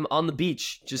saw him on the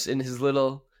beach, just in his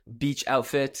little beach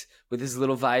outfit with his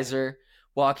little visor,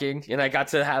 walking, and I got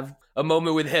to have a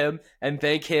moment with him and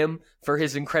thank him for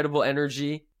his incredible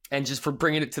energy and just for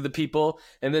bringing it to the people.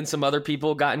 And then some other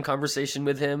people got in conversation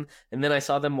with him, and then I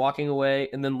saw them walking away,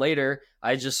 and then later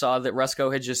I just saw that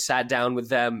Rusko had just sat down with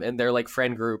them and their like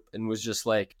friend group and was just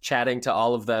like chatting to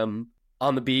all of them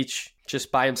on the beach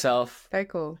just by himself, Very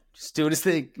cool. just doing his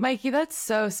thing. Mikey, that's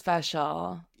so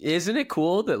special. Isn't it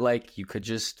cool that like you could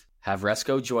just have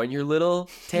Rusko join your little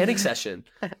tanning session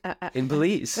in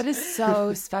Belize? That is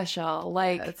so special.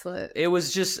 Like, That's lit. It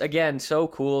was just, again, so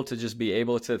cool to just be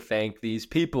able to thank these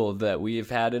people that we've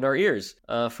had in our ears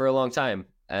for a long time.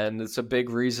 And it's a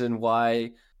big reason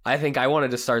why I think I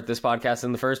wanted to start this podcast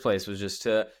in the first place, was just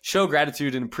to show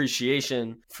gratitude and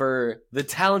appreciation for the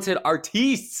talented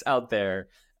artists out there.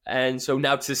 And so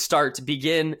now to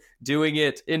begin doing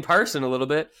it in person a little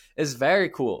bit is very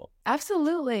cool.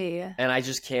 Absolutely. And I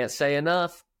just can't say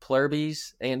enough.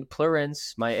 Plurbies and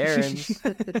plurins, my errands.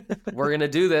 We're going to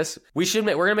do this. We're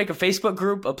going to make a Facebook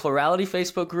group, a plurality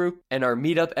Facebook group, and our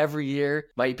meetup every year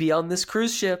might be on this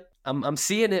cruise ship. I'm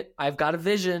seeing it. I've got a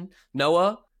vision.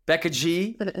 Noah, Becca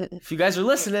G, if you guys are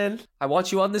listening, I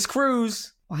want you on this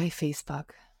cruise. Why Facebook?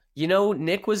 You know,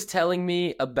 Nick was telling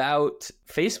me about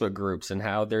Facebook groups and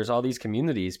how there's all these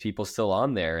communities, people still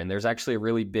on there. And there's actually a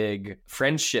really big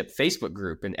friendship Facebook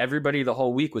group. And everybody the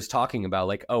whole week was talking about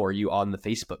like, oh, are you on the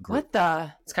Facebook group? What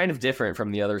the? It's kind of different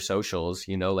from the other socials,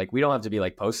 you know, like we don't have to be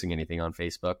like posting anything on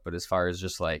Facebook. But as far as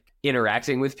just like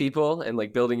interacting with people and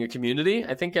like building a community,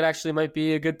 I think it actually might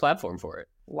be a good platform for it.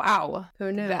 Wow.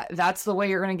 Who knew? That's the way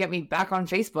you're going to get me back on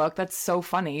Facebook. That's so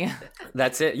funny.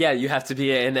 That's it. Yeah, you have to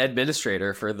be an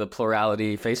administrator for the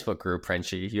plurality Facebook group,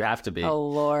 Frenchie. You have to be. Oh,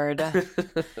 Lord.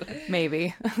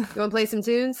 Maybe. You want to play some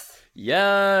tunes?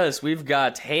 Yes, we've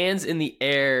got Hands in the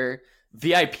Air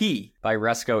VIP by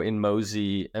Rusko in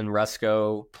Mozey. And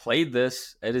Rusko played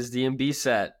this at his D&B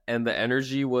set, and the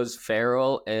energy was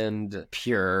feral and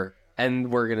pure. And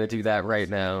we're going to do that right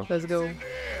now. Let's go.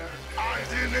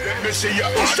 Let me see your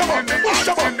hands in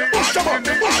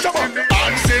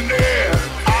the air.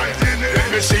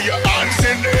 Let me see your hands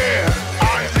in the air.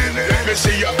 Let me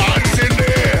see your hands in the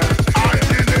air.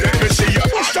 Let me see your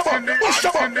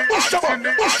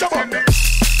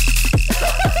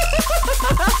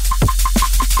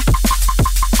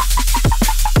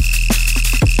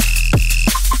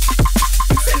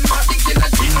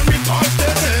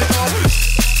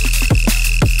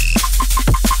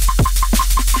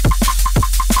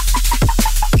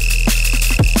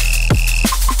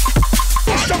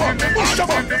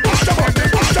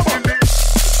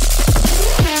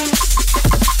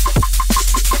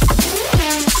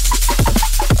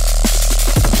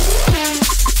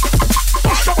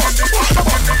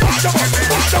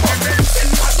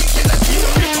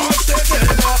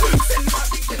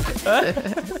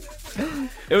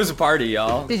It was a party,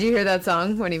 y'all. Did you hear that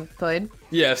song when he played?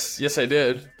 Yes, I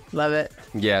did. Love it.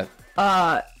 Yeah.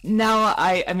 Now,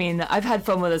 I mean, I've had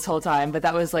FOMO this whole time, but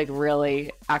that was like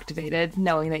really activated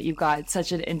knowing that you got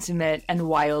such an intimate and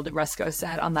wild Rusko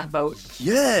set on that boat.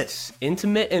 Yes.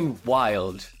 Intimate and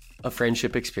wild. A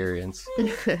friendship experience.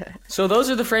 So those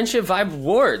are the Friendship Vibe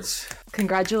Awards.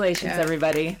 Congratulations,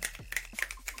 everybody.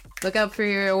 Look out for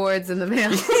your awards in the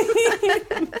mail.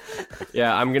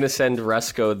 Yeah, I'm going to send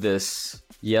Rusko this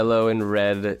yellow and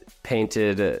red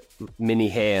painted mini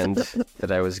hand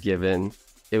that I was given.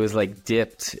 It was like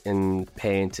dipped in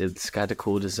paint. It's got a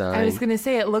cool design. I was going to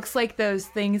say, it looks like those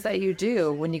things that you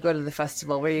do when you go to the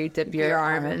festival where you dip your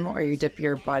arm or you dip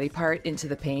your body part into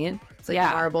the paint. It's like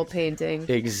marble painting.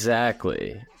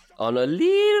 Exactly. On a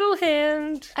little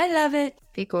hand. I love it.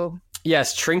 Be cool.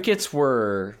 Yes, trinkets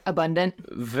were Abundant.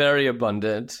 very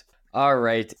abundant. All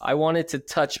right. I wanted to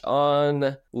touch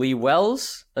on Lee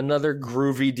Wells, another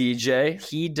groovy DJ.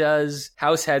 He does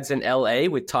House Heads in LA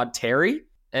with Todd Terry,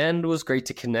 and it was great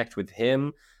to connect with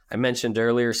him. I mentioned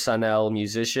earlier Sunel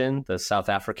musician, the South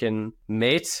African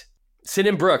mate. Sid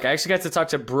and Brooke. I actually got to talk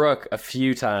to Brooke a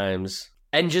few times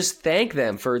and just thank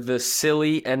them for the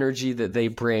silly energy that they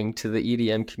bring to the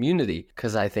EDM community,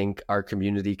 because I think our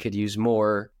community could use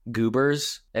more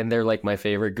goobers, and they're like my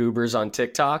favorite goobers on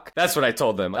TikTok. That's what I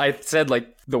told them. I said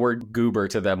like the word goober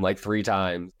to them like 3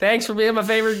 times. Thanks for being my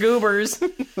favorite goobers.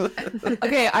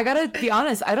 Okay, I gotta be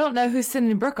honest. I don't know who Sid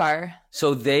and Brooke are.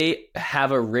 So they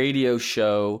have a radio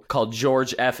show called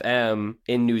George FM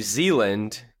in New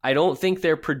Zealand. I don't think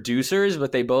they're producers,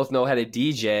 but they both know how to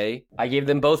DJ. I gave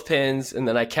them both pins, and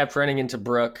then I kept running into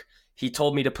Brooke. He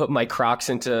told me to put my Crocs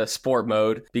into sport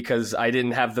mode because I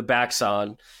didn't have the backs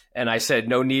on. And I said,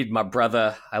 no need, my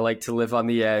brother. I like to live on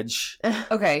the edge.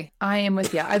 Okay, I am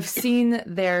with you. I've seen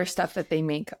their stuff that they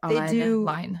make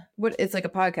online. What? It's like a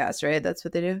podcast, right? That's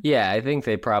what they do? Yeah, I think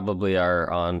they probably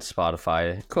are on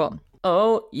Spotify. Cool.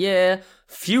 Oh, yeah.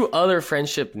 Few other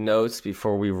friendship notes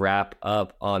before we wrap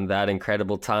up on that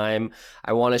incredible time.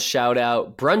 I want to shout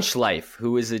out Brunch Life,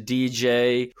 who is a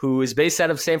DJ who is based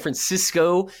out of San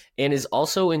Francisco and is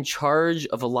also in charge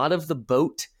of a lot of the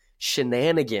boat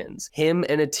shenanigans. Him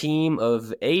and a team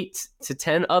of 8 to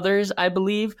 10 others, I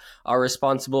believe, are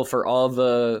responsible for all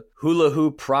the hula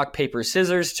hoop, rock, paper,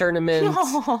 scissors tournaments.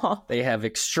 They have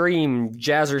extreme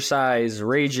jazzercise,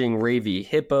 raging, ravey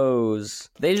hippos.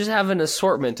 They just have an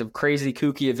assortment of crazy,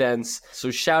 kooky events.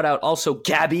 So shout out also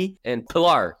Gabby and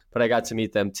Pilar. But I got to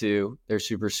meet them too. They're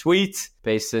super sweet,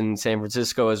 based in San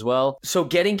Francisco as well. So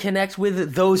getting connect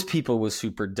with those people was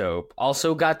super dope.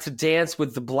 Also got to dance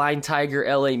with the Blind Tiger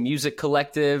LA Music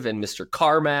Collective and Mr.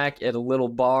 Carmack at a little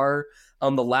bar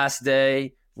on the last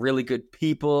day. really good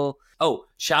people. Oh,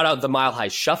 shout out the Mile High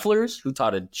Shufflers who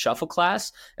taught a shuffle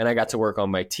class, and I got to work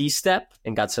on my T-step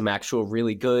and got some actual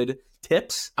really good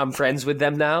tips. I'm friends with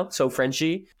them now, so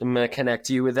Frenchie, I'm going to connect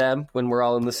you with them when we're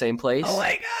all in the same place. Oh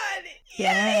my god.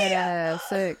 Yeah,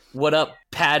 sick. What up,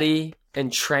 Patty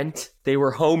and Trent? They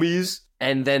were homies.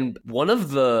 And then one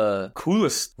of the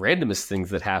coolest, randomest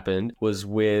things that happened was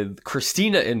with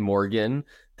Christina and Morgan,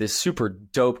 this super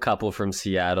dope couple from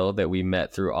Seattle that we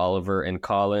met through Oliver and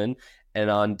Colin. And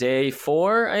on day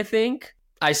 4, I think,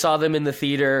 I saw them in the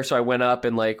theater, so I went up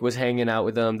and like was hanging out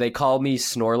with them. They call me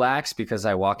Snorlax because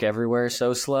I walk everywhere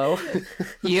so slow.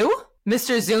 You?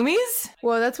 Mr. Zoomies?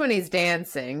 Well, that's when he's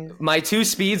dancing. My 2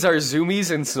 speeds are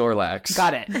Zoomies and Snorlax.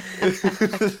 Got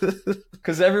it.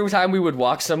 Because every time we would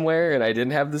walk somewhere and I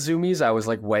didn't have the Zoomies, I was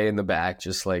like way in the back,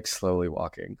 just like slowly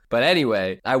walking. But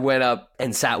anyway, I went up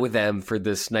and sat with them for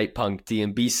this Nitepunk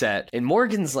D&B set. And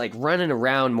Morgan's like running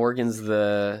around. Morgan's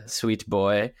the sweet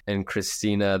boy. And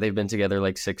Christina, they've been together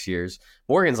like 6 years.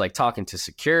 Morgan's like talking to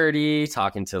security,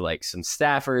 talking to like some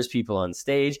staffers, people on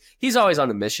stage. He's always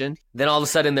on a mission. Then all of a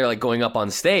sudden they're like going up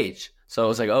on stage. So I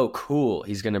was like, oh, cool.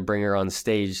 He's going to bring her on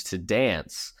stage to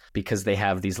dance because they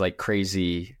have these like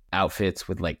crazy outfits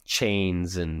with like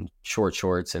chains and short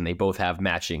shorts, and they both have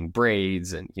matching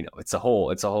braids, and you know, it's a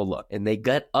whole look. And they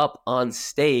get up on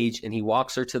stage and he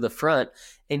walks her to the front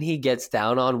and he gets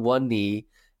down on one knee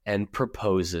and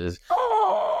proposes.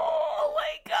 Oh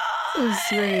my god.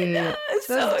 So sweet.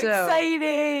 So That's dope.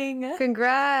 exciting.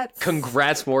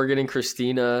 Congrats. Morgan and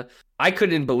Christina. I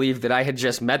couldn't believe that I had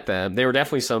just met them. They were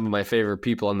definitely some of my favorite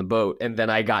people on the boat. And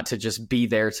then I got to just be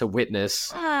there to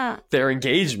witness their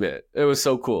engagement. It was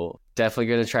so cool. Definitely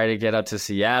going to try to get out to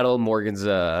Seattle. Morgan's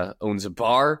owns a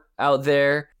bar out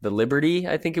there. The Liberty,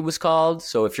 I think it was called.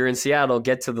 So if you're in Seattle,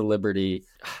 get to the Liberty.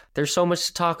 There's so much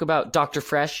to talk about. Dr.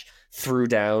 Fresh threw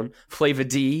down. Flava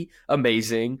D,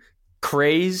 amazing.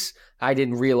 Craze, I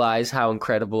didn't realize how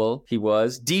incredible he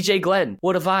was. DJ Glenn,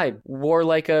 what a vibe. Wore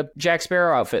like a Jack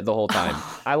Sparrow outfit the whole time.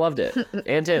 I loved it.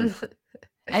 And him.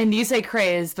 And you say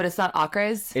craze, but it's not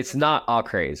craze? It's not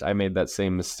Craze. I made that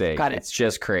same mistake. Got it. It's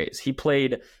just Craze. He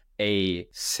played a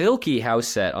silky house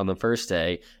set on the first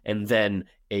day and then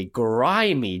a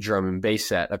grimy drum and bass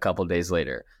set a couple days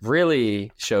later.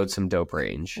 Really showed some dope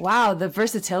range. Wow, the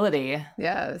versatility.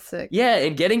 Yeah, sick. Yeah,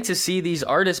 and getting to see these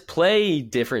artists play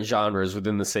different genres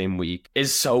within the same week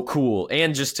is so cool.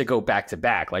 And just to go back to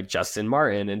back, like Justin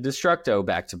Martin and Destructo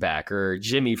back to back, or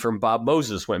Jimmy from Bob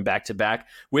Moses went back to back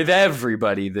with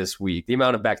everybody this week. The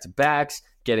amount of back to backs,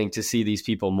 getting to see these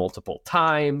people multiple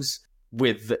times,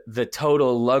 with the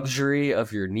total luxury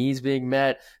of your needs being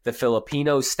met. The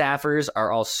Filipino staffers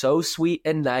are all so sweet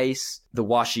and nice. The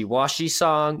Washi Washi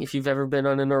song, if you've ever been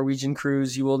on a Norwegian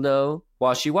cruise, you will know.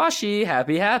 Washi Washi,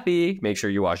 happy, happy. Make sure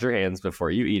you wash your hands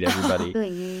before you eat,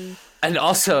 everybody. And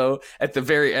also, at the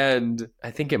very end,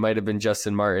 I think it might have been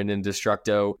Justin Martin and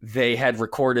Destructo, they had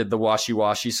recorded the Washi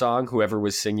Washi song, whoever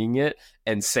was singing it,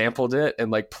 and sampled it and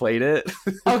like played it.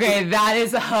 Okay, that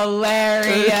is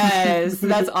hilarious.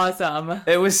 That's awesome.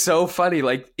 It was so funny.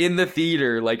 Like in the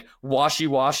theater, like Washi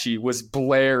Washi was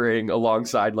blaring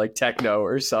alongside like techno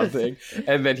or something.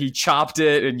 And then he chopped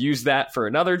it and used that for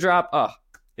another drop. Oh,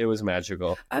 it was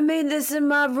magical. I made this in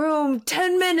my room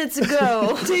 10 minutes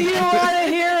ago. Do you want to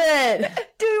hear it?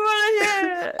 Do you want to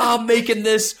hear it? I'm making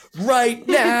this right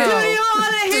now. Do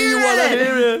you want to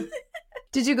hear it?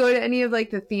 Did you go to any of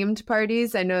like the themed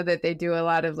parties? I know that they do a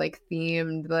lot of like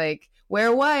themed, like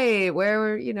wear white,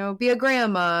 wear, you know, be a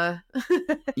grandma.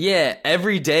 Yeah,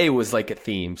 every day was like a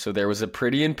theme. So there was a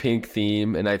pretty in pink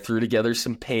theme, and I threw together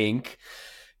some pink.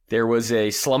 There was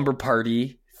a slumber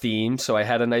party theme, so I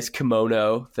had a nice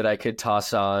kimono that I could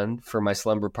toss on for my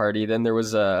slumber party. Then there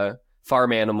was a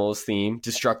farm animals theme.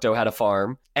 Destructo had a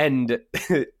farm. And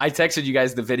I texted you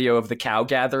guys the video of the cow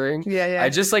gathering. Yeah. I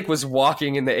just like was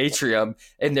walking in the atrium,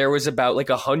 and there was about like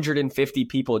 150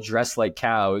 people dressed like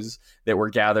cows that were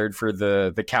gathered for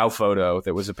the cow photo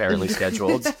that was apparently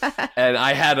scheduled. And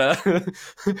I had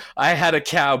a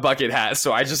cow bucket hat,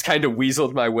 so I just kind of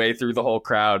weaseled my way through the whole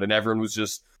crowd, and everyone was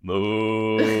just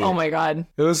moo. Oh my god.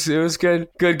 It was good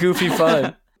goofy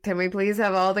fun. Can we please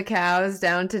have all the cows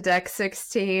down to deck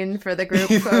 16 for the group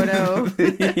photo?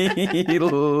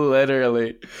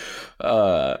 Literally.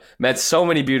 Met so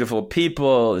many beautiful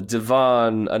people.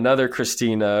 Devon, another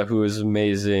Christina who is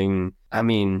amazing. I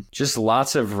mean, just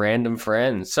lots of random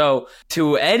friends. So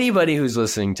to anybody who's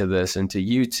listening to this, and to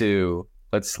you too,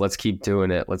 let's keep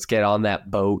doing it. Let's get on that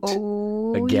boat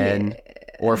again. Yeah.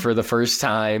 or for the first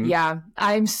time. Yeah,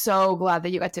 I'm so glad that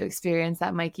you got to experience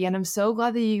that, Mikey. And I'm so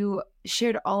glad that you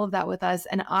shared all of that with us.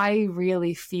 And I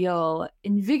really feel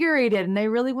invigorated and I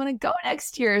really want to go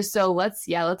next year. So let's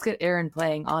get Aaron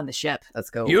playing on the ship.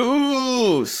 Let's go.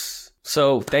 Yes!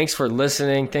 So thanks for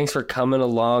listening. Thanks for coming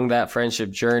along that friendship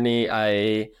journey.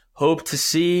 I hope to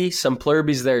see some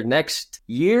plurbies there next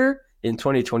year in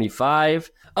 2025.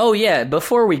 Oh yeah,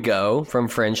 before we go from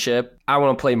friendship, I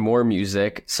want to play more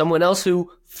music. Someone else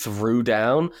who threw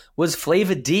down was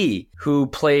Flava D, who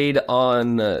played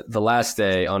on the last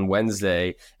day on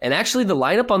Wednesday. And actually the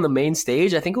lineup on the main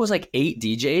stage, I think it was like 8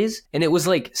 DJs, and it was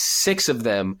like 6 of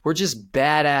them were just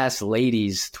badass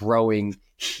ladies throwing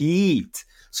heat.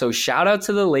 So shout out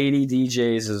to the lady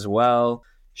DJs as well.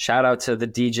 Shout out to the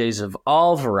DJs of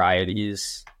all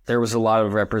varieties. There was a lot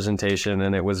of representation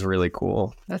and it was really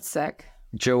cool. That's sick.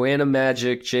 Joanna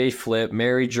Magic, Jay Flip,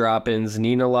 Mary Droppins,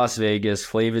 Nina Las Vegas,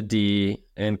 Flava D,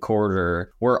 and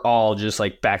Quarter were all just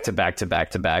like back to back to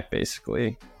back to back,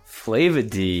 basically. Flava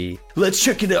D. Let's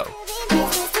check it out.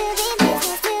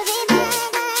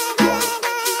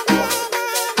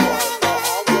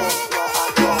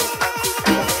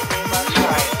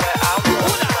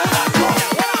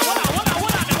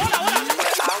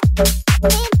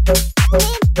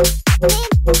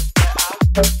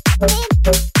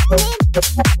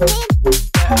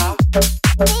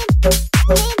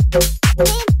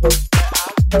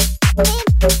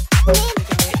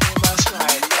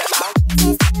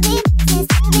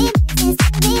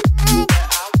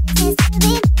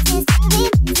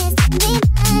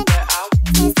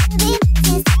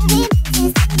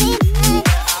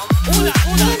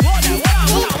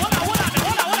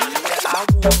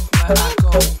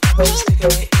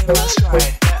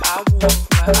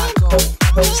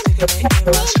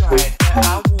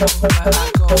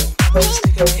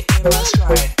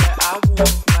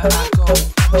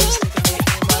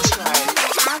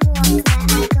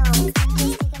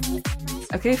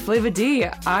 Okay, Flava D,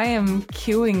 I am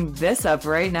queuing this up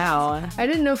right now. I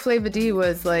didn't know Flava D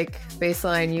was like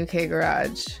baseline UK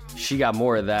garage. She got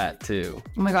more of that too.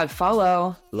 Oh my god,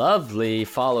 follow. Lovely.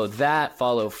 Follow that.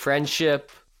 Follow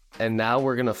friendship. And now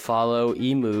we're going to follow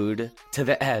E-Mood to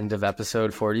the end of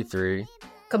episode 43.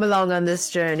 Come along on this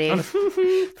journey.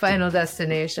 Final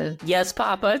destination. Yes,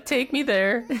 Papa, take me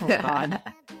there. Oh god.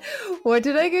 What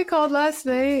did I get called last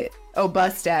night? Oh,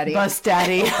 Bus Daddy. Bus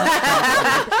Daddy.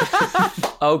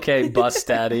 Okay, Bus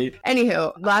Daddy.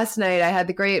 Anywho, last night I had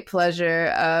the great pleasure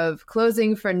of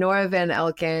closing for Nora Van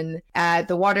Elken at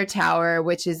the Water Tower,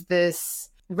 which is this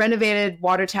renovated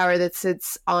water tower that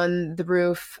sits on the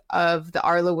roof of the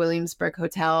Arlo Williamsburg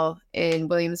Hotel in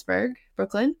Williamsburg,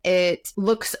 Brooklyn. It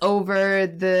looks over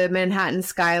the Manhattan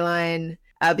skyline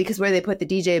because where they put the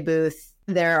DJ booth,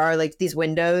 there are like these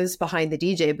windows behind the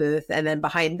DJ booth, and then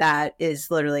behind that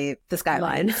is literally the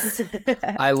skyline.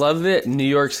 I love that New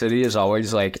York City is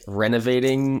always like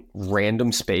renovating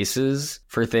random spaces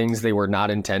for things they were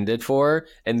not intended for,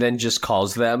 and then just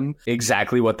calls them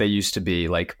exactly what they used to be,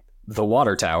 like the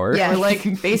water tower. Yeah. Or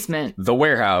like basement. The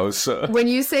warehouse. When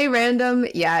you say random,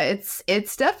 yeah,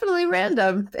 it's definitely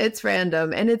random. It's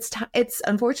random, and it's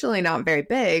unfortunately not very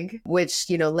big, which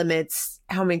limits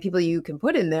how many people you can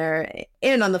put in there.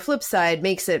 And on the flip side,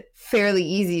 makes it fairly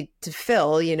easy to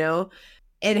fill. And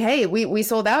hey, we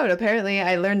sold out. Apparently,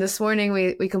 I learned this morning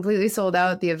we completely sold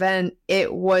out the event.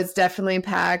 It was definitely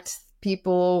packed.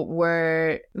 People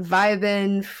were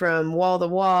vibing from wall to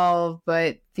wall,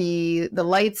 but the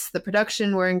lights, the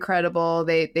production were incredible.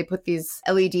 They put these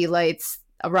LED lights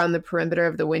around the perimeter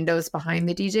of the windows behind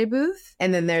the DJ booth.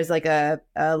 And then there's like a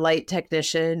light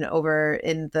technician over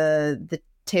in the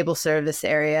table service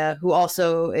area who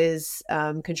also is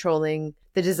controlling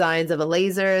the designs of a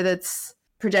laser that's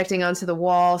projecting onto the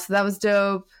wall. So that was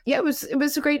dope. Yeah, it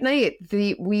was a great night.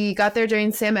 We got there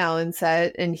during Sam Allen's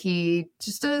set, and he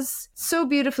just does so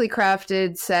beautifully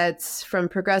crafted sets from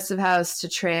progressive house to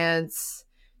trance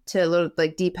to a little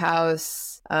like deep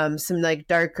house, some like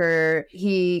darker.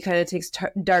 He kind of takes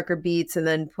darker beats and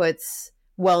then puts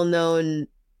well-known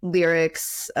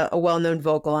lyrics, a well-known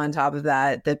vocal on top of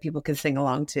that people can sing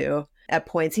along to at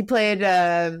points. He played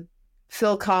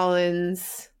Phil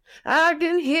Collins. I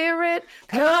can hear it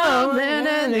coming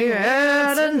in the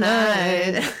air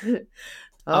tonight.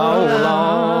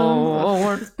 Oh,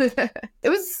 Lord. It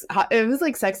was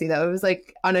like sexy though. It was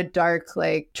like on a dark,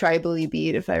 like tribally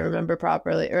beat, if I remember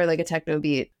properly, or like a techno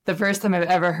beat. The first time I've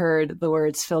ever heard the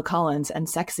words Phil Collins and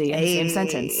sexy in the same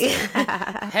sentence.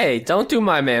 Hey, don't do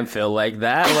my man Phil like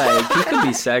that. Like, he could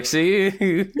be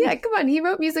sexy. Yeah, come on. He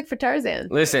wrote music for Tarzan.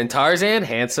 Listen, Tarzan,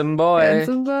 handsome boy.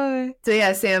 Handsome boy. So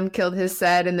yeah, Sam killed his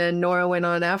set, and then Nora went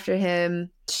on after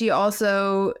him. She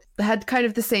also had kind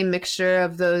of the same mixture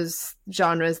of those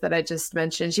genres that I just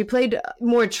mentioned. She played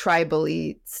more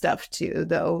tribal-y stuff too,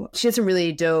 though. She had some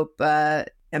really dope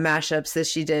mashups that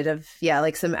she did of,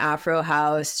 like some Afro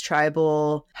house,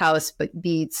 tribal house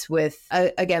beats with,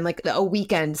 again, like a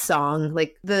Weekend song.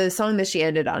 Like the song that she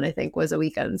ended on, I think, was a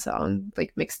Weekend song,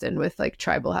 like mixed in with like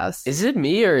tribal house. Is it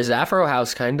me or is Afro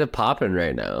House kind of popping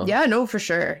right now? Yeah, no, for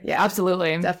sure. Yeah,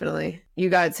 Absolutely. definitely. You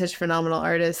got such phenomenal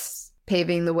artists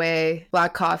paving the way.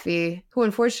 Black Coffee, who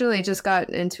unfortunately just got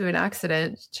into an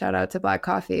accident. Shout out to Black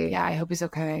Coffee. Yeah, I hope he's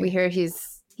okay. We hear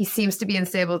he seems to be in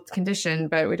stable condition,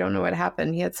 but we don't know what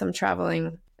happened. He had some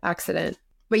traveling accident.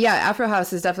 But yeah, Afro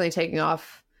House is definitely taking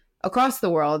off across the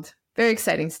world. Very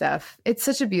exciting stuff. It's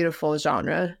such a beautiful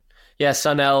genre. Yeah,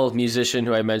 Sunel, musician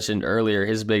who I mentioned earlier,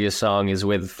 his biggest song is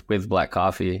with Black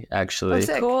Coffee, actually. Oh,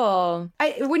 sick. Cool.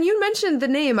 When you mentioned the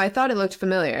name, I thought it looked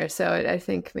familiar, so I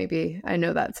think maybe I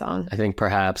know that song. I think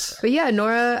perhaps. But yeah,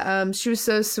 Nora, she was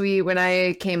so sweet. When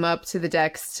I came up to the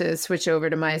decks to switch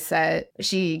over to my set,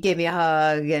 she gave me a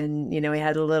hug and, we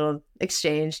had a little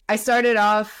exchange. I started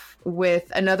off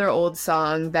with another old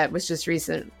song that was just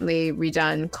recently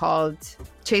redone called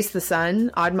Chase the Sun.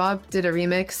 Odd Mob did a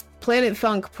remix. Planet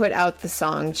Funk put out the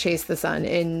song Chase the Sun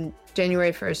in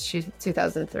January 1st,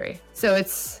 2003. So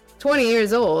it's 20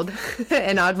 years old.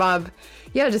 And Odd Mob,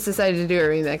 just decided to do a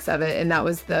remix of it. And that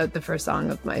was the first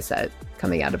song of my set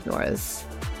coming out of Nora's.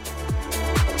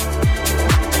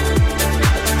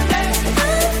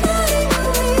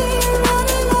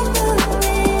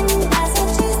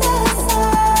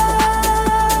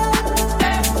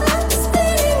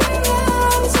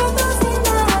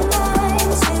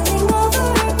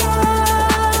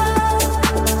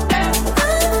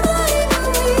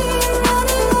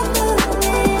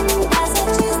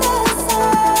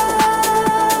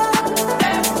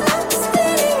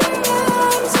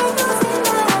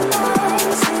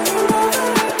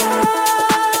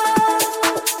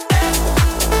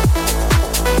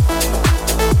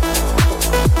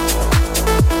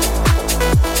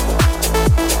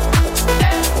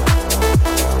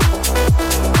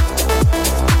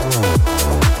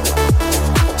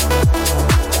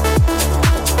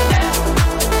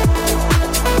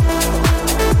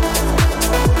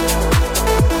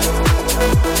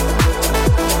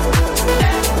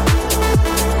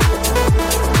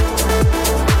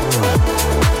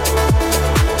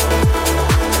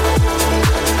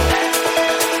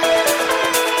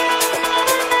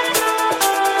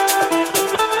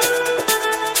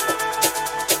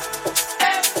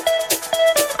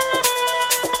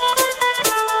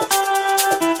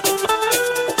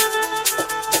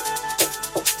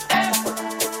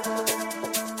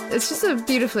 It's just a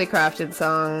beautifully crafted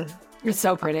song. It's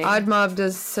so pretty. Odd Mob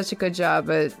does such a good job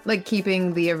at like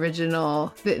keeping the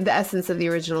original, the essence of the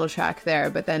original track there,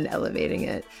 but then elevating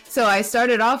it. So I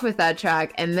started off with that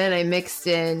track, and then I mixed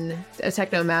in a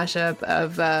techno mashup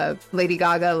of Lady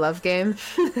Gaga "Love Game."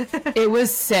 It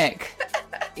was sick.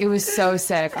 It was so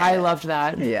sick. I loved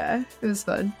that. Yeah, it was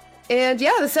fun. And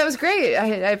yeah, the set was great.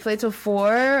 I played till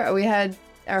 4. We had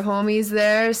our homies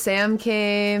there. Sam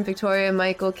came, Victoria and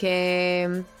Michael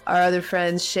came. Our other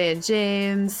friends, Shay and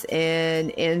James,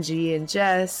 and Angie and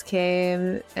Jess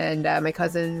came. And my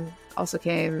cousin also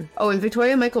came. Oh, and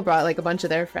Victoria and Michael brought like a bunch of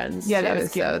their friends. Yeah, that too,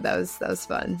 was cute. So that was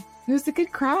fun. It was a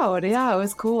good crowd. Yeah, it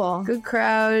was cool. Good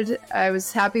crowd. I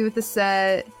was happy with the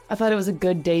set. I thought it was a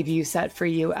good debut set for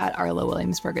you at Arlo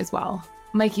Williamsburg as well.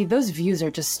 Mikey, those views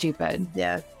are just stupid.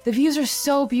 Yeah. The views are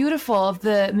so beautiful of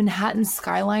the Manhattan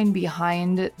skyline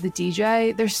behind the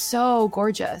DJ. They're so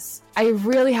gorgeous. I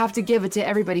really have to give it to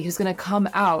everybody who's going to come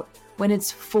out when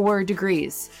it's 4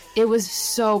 degrees. It was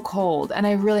so cold, and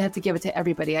I really have to give it to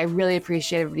everybody. I really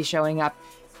appreciate everybody showing up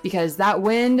because that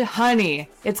wind, honey,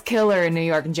 it's killer in New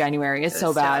York in January. It's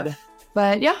so bad. tough.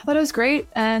 But yeah, I thought it was great,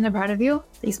 and I'm proud of you.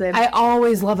 Thanks, babe. I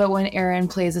always love it when Aaron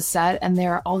plays a set and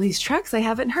there are all these tracks I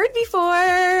haven't heard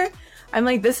before. I'm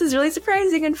like, this is really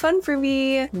surprising and fun for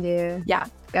me. Yeah.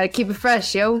 Gotta keep it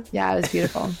fresh, yo. Yeah, it was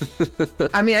beautiful.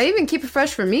 I mean, I even keep it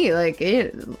fresh for me. Like,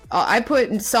 I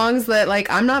put songs that, like,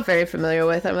 I'm not very familiar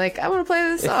with. I'm like, I want to play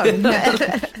this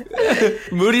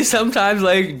song. Moody sometimes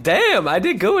like, damn, I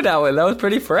did good with that one. That was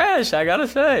pretty fresh, I gotta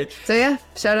say. So, yeah,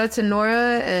 shout out to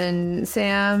Nora and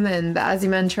Sam and the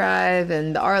Aziman tribe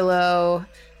and the Arlo.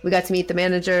 We got to meet the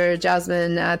manager,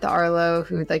 Jasmine, at the Arlo,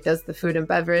 who like does the food and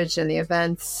beverage and the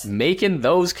events. Making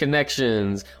those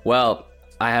connections. Well,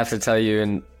 I have to tell you,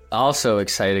 and also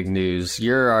exciting news,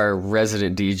 you're our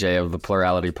resident DJ of the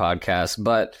Plurality podcast,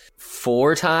 but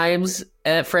 4 times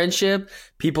at Friendship,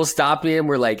 people stopped me and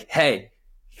were like, hey,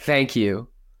 thank you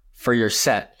for your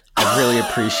set. I really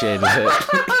appreciated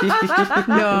it.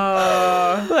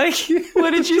 No. Like,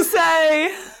 What did you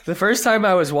say? the first time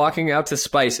I was walking out to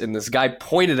Spice and this guy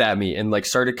pointed at me and like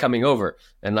started coming over.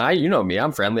 And you know me,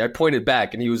 I'm friendly. I pointed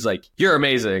back and he was like, you're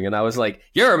amazing. And I was like,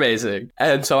 you're amazing.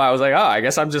 And so I was like, oh, I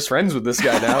guess I'm just friends with this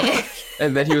guy now.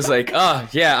 And then he was like, oh,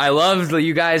 yeah, I love that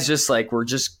you guys just like were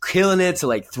just killing it to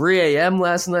like 3 a.m.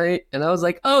 last night. And I was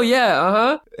like, oh,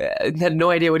 yeah, I had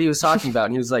no idea what he was talking about.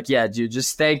 And he was like, yeah, dude,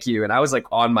 just thank you. And I was like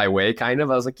on my way, kind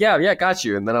of. I was like, yeah, got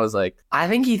you. And then I was like, I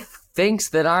think he thinks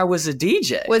that I was a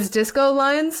DJ. Was Disco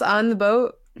Lines on the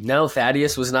boat? No,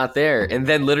 Thaddeus was not there. And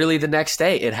then literally the next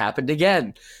day, it happened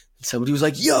again. Somebody was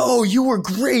like, yo, you were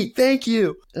great. Thank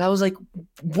you. And I was like,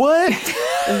 what?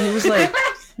 And he was like,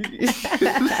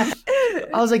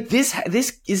 I was like, this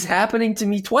is happening to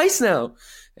me twice now.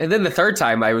 And then the third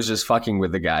time I was just fucking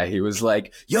with the guy. He was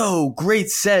like, yo,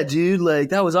 great set, dude. Like,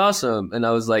 that was awesome. And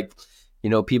I was like, you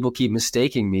know, people keep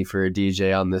mistaking me for a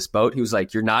DJ on this boat. He was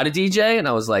like, you're not a DJ? And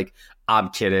I was like, I'm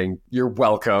kidding. You're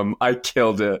welcome. I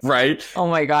killed it. Right? Oh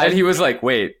my God. And he was like,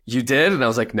 wait, you did? And I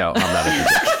was like, no, I'm not a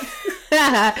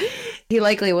DJ. He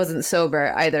likely wasn't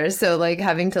sober either. So like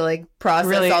having to like process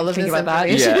Really all of think this about that?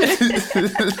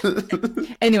 information.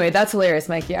 Yeah. Anyway, that's hilarious,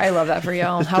 Mikey. I love that for you.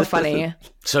 How funny.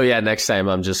 So yeah, next time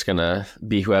I'm just gonna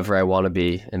be whoever I want to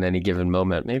be in any given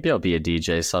moment. Maybe I'll be a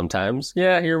DJ sometimes.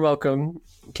 Yeah, you're welcome.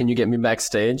 Can you get me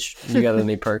backstage? You got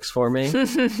any perks for me?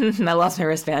 I lost my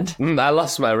wristband. I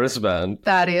lost my wristband.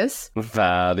 Thaddeus.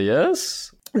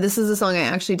 Thaddeus? This is a song I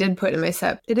actually did put in my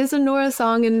set. It is a Nora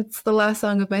song and it's the last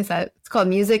song of my set. It's called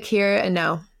Music Here and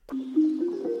Now.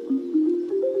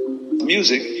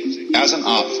 Music, as an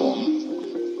art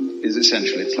form, is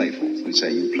essentially playful. We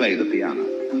say you play the piano.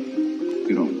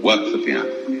 You don't work the piano.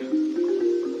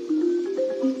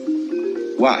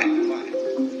 Why?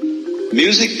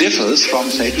 Music differs from,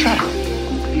 say, travel.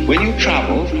 When you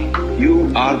travel,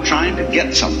 you are trying to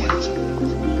get somewhere.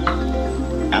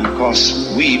 And of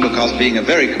course, because being a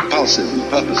very compulsive and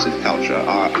purposive culture,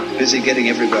 are busy getting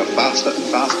everywhere faster and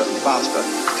faster and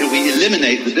faster till we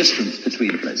eliminate the distance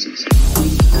between places.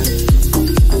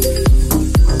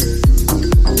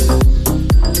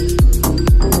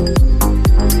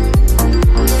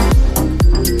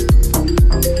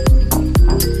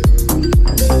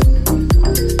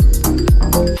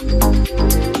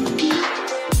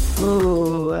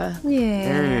 Ooh.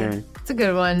 Yeah. It's a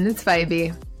good one. It's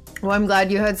vibey. Well, I'm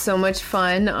glad you had so much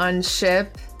fun on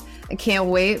ship. I can't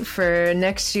wait for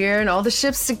next year and all the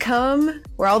ships to come,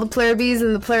 where all the Plurbies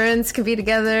and the Plurins can be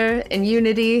together in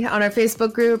unity on our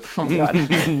Facebook group. Oh my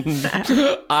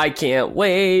God. I can't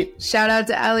wait. Shout out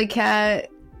to Alley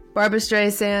Cat, Barbara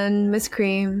Streisand, Miss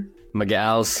Cream. My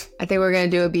gals. I think we're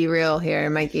going to do a Be Real here,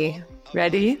 Mikey.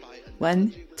 Ready?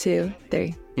 1, 2,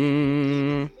 3.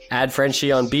 Add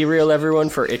Frenchie on Be Real, everyone,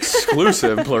 for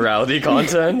exclusive Plurality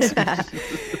content.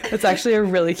 That's actually a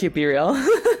really cute Be Real.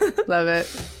 Love it.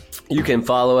 You can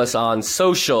follow us on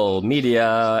social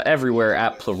media everywhere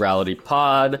at Plurality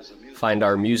Pod. Find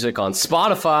our music on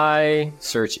Spotify.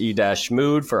 Search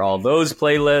E-Mood for all those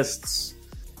playlists.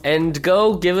 And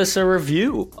go give us a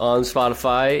review on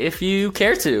Spotify if you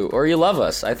care to or you love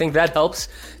us. I think that helps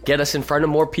get us in front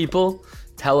of more people.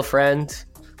 Tell a friend.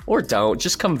 Or don't.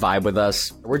 Just come vibe with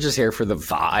us. We're just here for the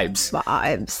vibes.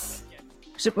 Vibes.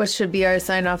 What should be our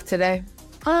sign off today?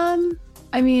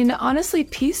 I mean, honestly,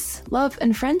 peace, love,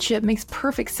 and friendship makes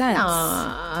perfect sense.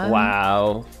 Aww.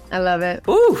 Wow. I love it.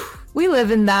 Ooh. We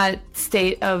live in that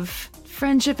state of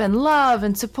friendship and love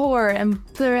and support and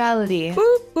plurality.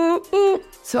 Boop, boop, boop.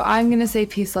 So I'm going to say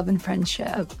peace, love, and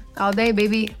friendship. All day,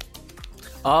 baby.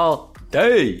 All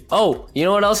day. Oh, you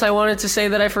know what else I wanted to say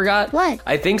that I forgot? What?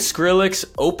 I think Skrillex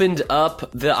opened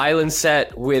up the island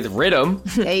set with Rhythm,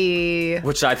 Hey.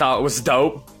 which I thought was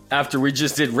dope after we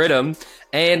just did Rhythm.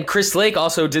 And Chris Lake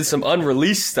also did some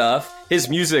unreleased stuff. His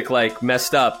music, like,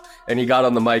 messed up. And he got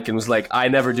on the mic and was like, I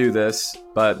never do this,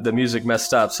 but the music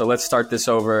messed up, so let's start this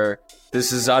over.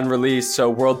 This is unreleased, so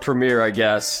world premiere, I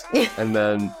guess. And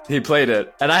then he played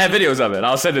it. And I have videos of it.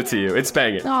 I'll send it to you. It's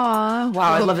banging. Aw,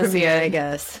 wow, I'd love to see I it.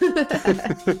 guess.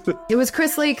 It was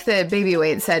Chris Lake that Baby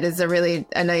Weight said is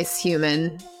a nice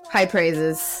human. High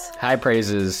praises. High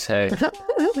praises. Hey.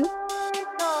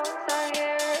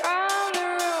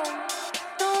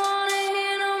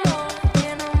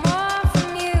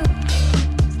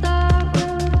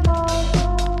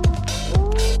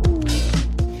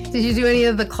 you do any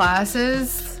of the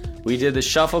classes? We did the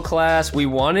shuffle class. We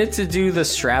wanted to do the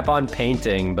strap-on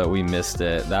painting, but we missed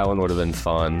it. That one would have been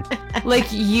fun.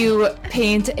 Like you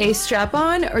paint a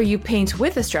strap-on or you paint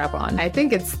with a strap-on? I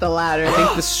think it's the latter. I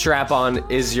think the strap-on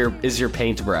is your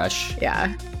paintbrush.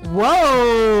 Yeah.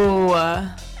 Whoa!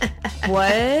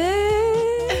 What?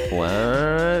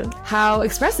 What? How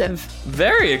expressive.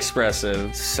 Very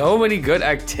expressive. So many good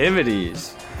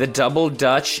activities. The double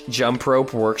Dutch jump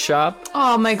rope workshop.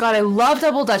 Oh my god, I love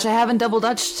double dutch. I haven't double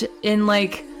dutched in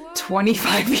like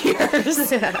 25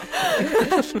 years.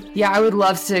 Yeah, I would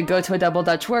love to go to a double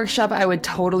dutch workshop. I would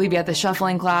totally be at the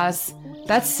shuffling class.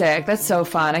 That's sick. That's so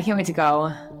fun. I can't wait to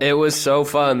go. It was so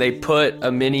fun. They put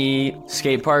a mini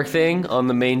skate park thing on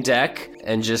the main deck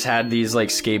and just had these like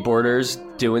skateboarders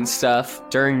doing stuff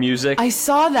during music. I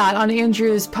saw that on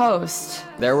Andrew's post.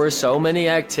 There were so many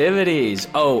activities.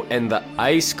 Oh, and the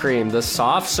ice cream, the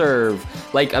soft serve.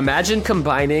 Like, imagine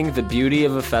combining the beauty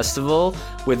of a festival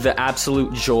with the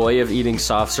absolute joy of eating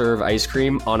soft serve ice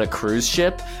cream on a cruise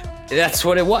ship. That's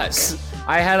what it was.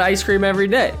 I had ice cream every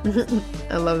day.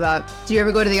 I love that. Do you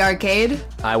ever go to the arcade?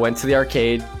 I went to the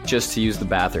arcade just to use the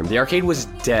bathroom. The arcade was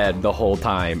dead the whole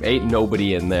time. Ain't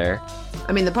nobody in there.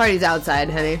 I mean, the party's outside,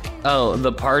 honey. Oh,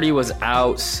 the party was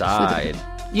outside.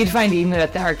 You'd find Eden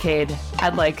at the arcade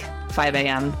at like 5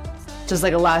 a.m. Just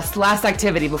like a last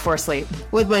activity before sleep.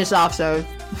 With my soft serve.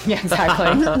 Yeah,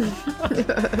 exactly.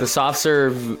 The soft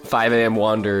serve 5 a.m.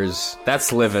 wanders.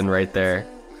 That's living right there.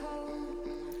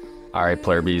 All right,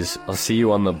 plurbies. I'll see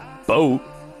you on the boat.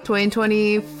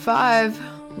 2025.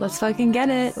 Let's fucking get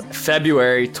it.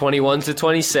 February 21 to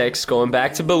 26, going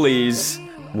back to Belize.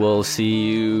 We'll see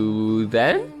you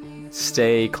then.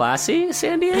 Stay classy,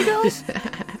 San Diego.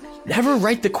 Never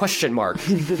write the question mark.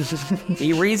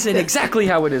 He reads it exactly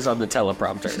how it is on the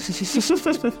teleprompter.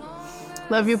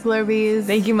 Love you, plurbies.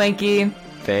 Thank you, Mikey.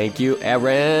 Thank you,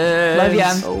 Erin. Love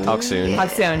ya. Talk soon. Talk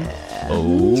soon.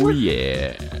 Oh,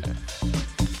 yeah.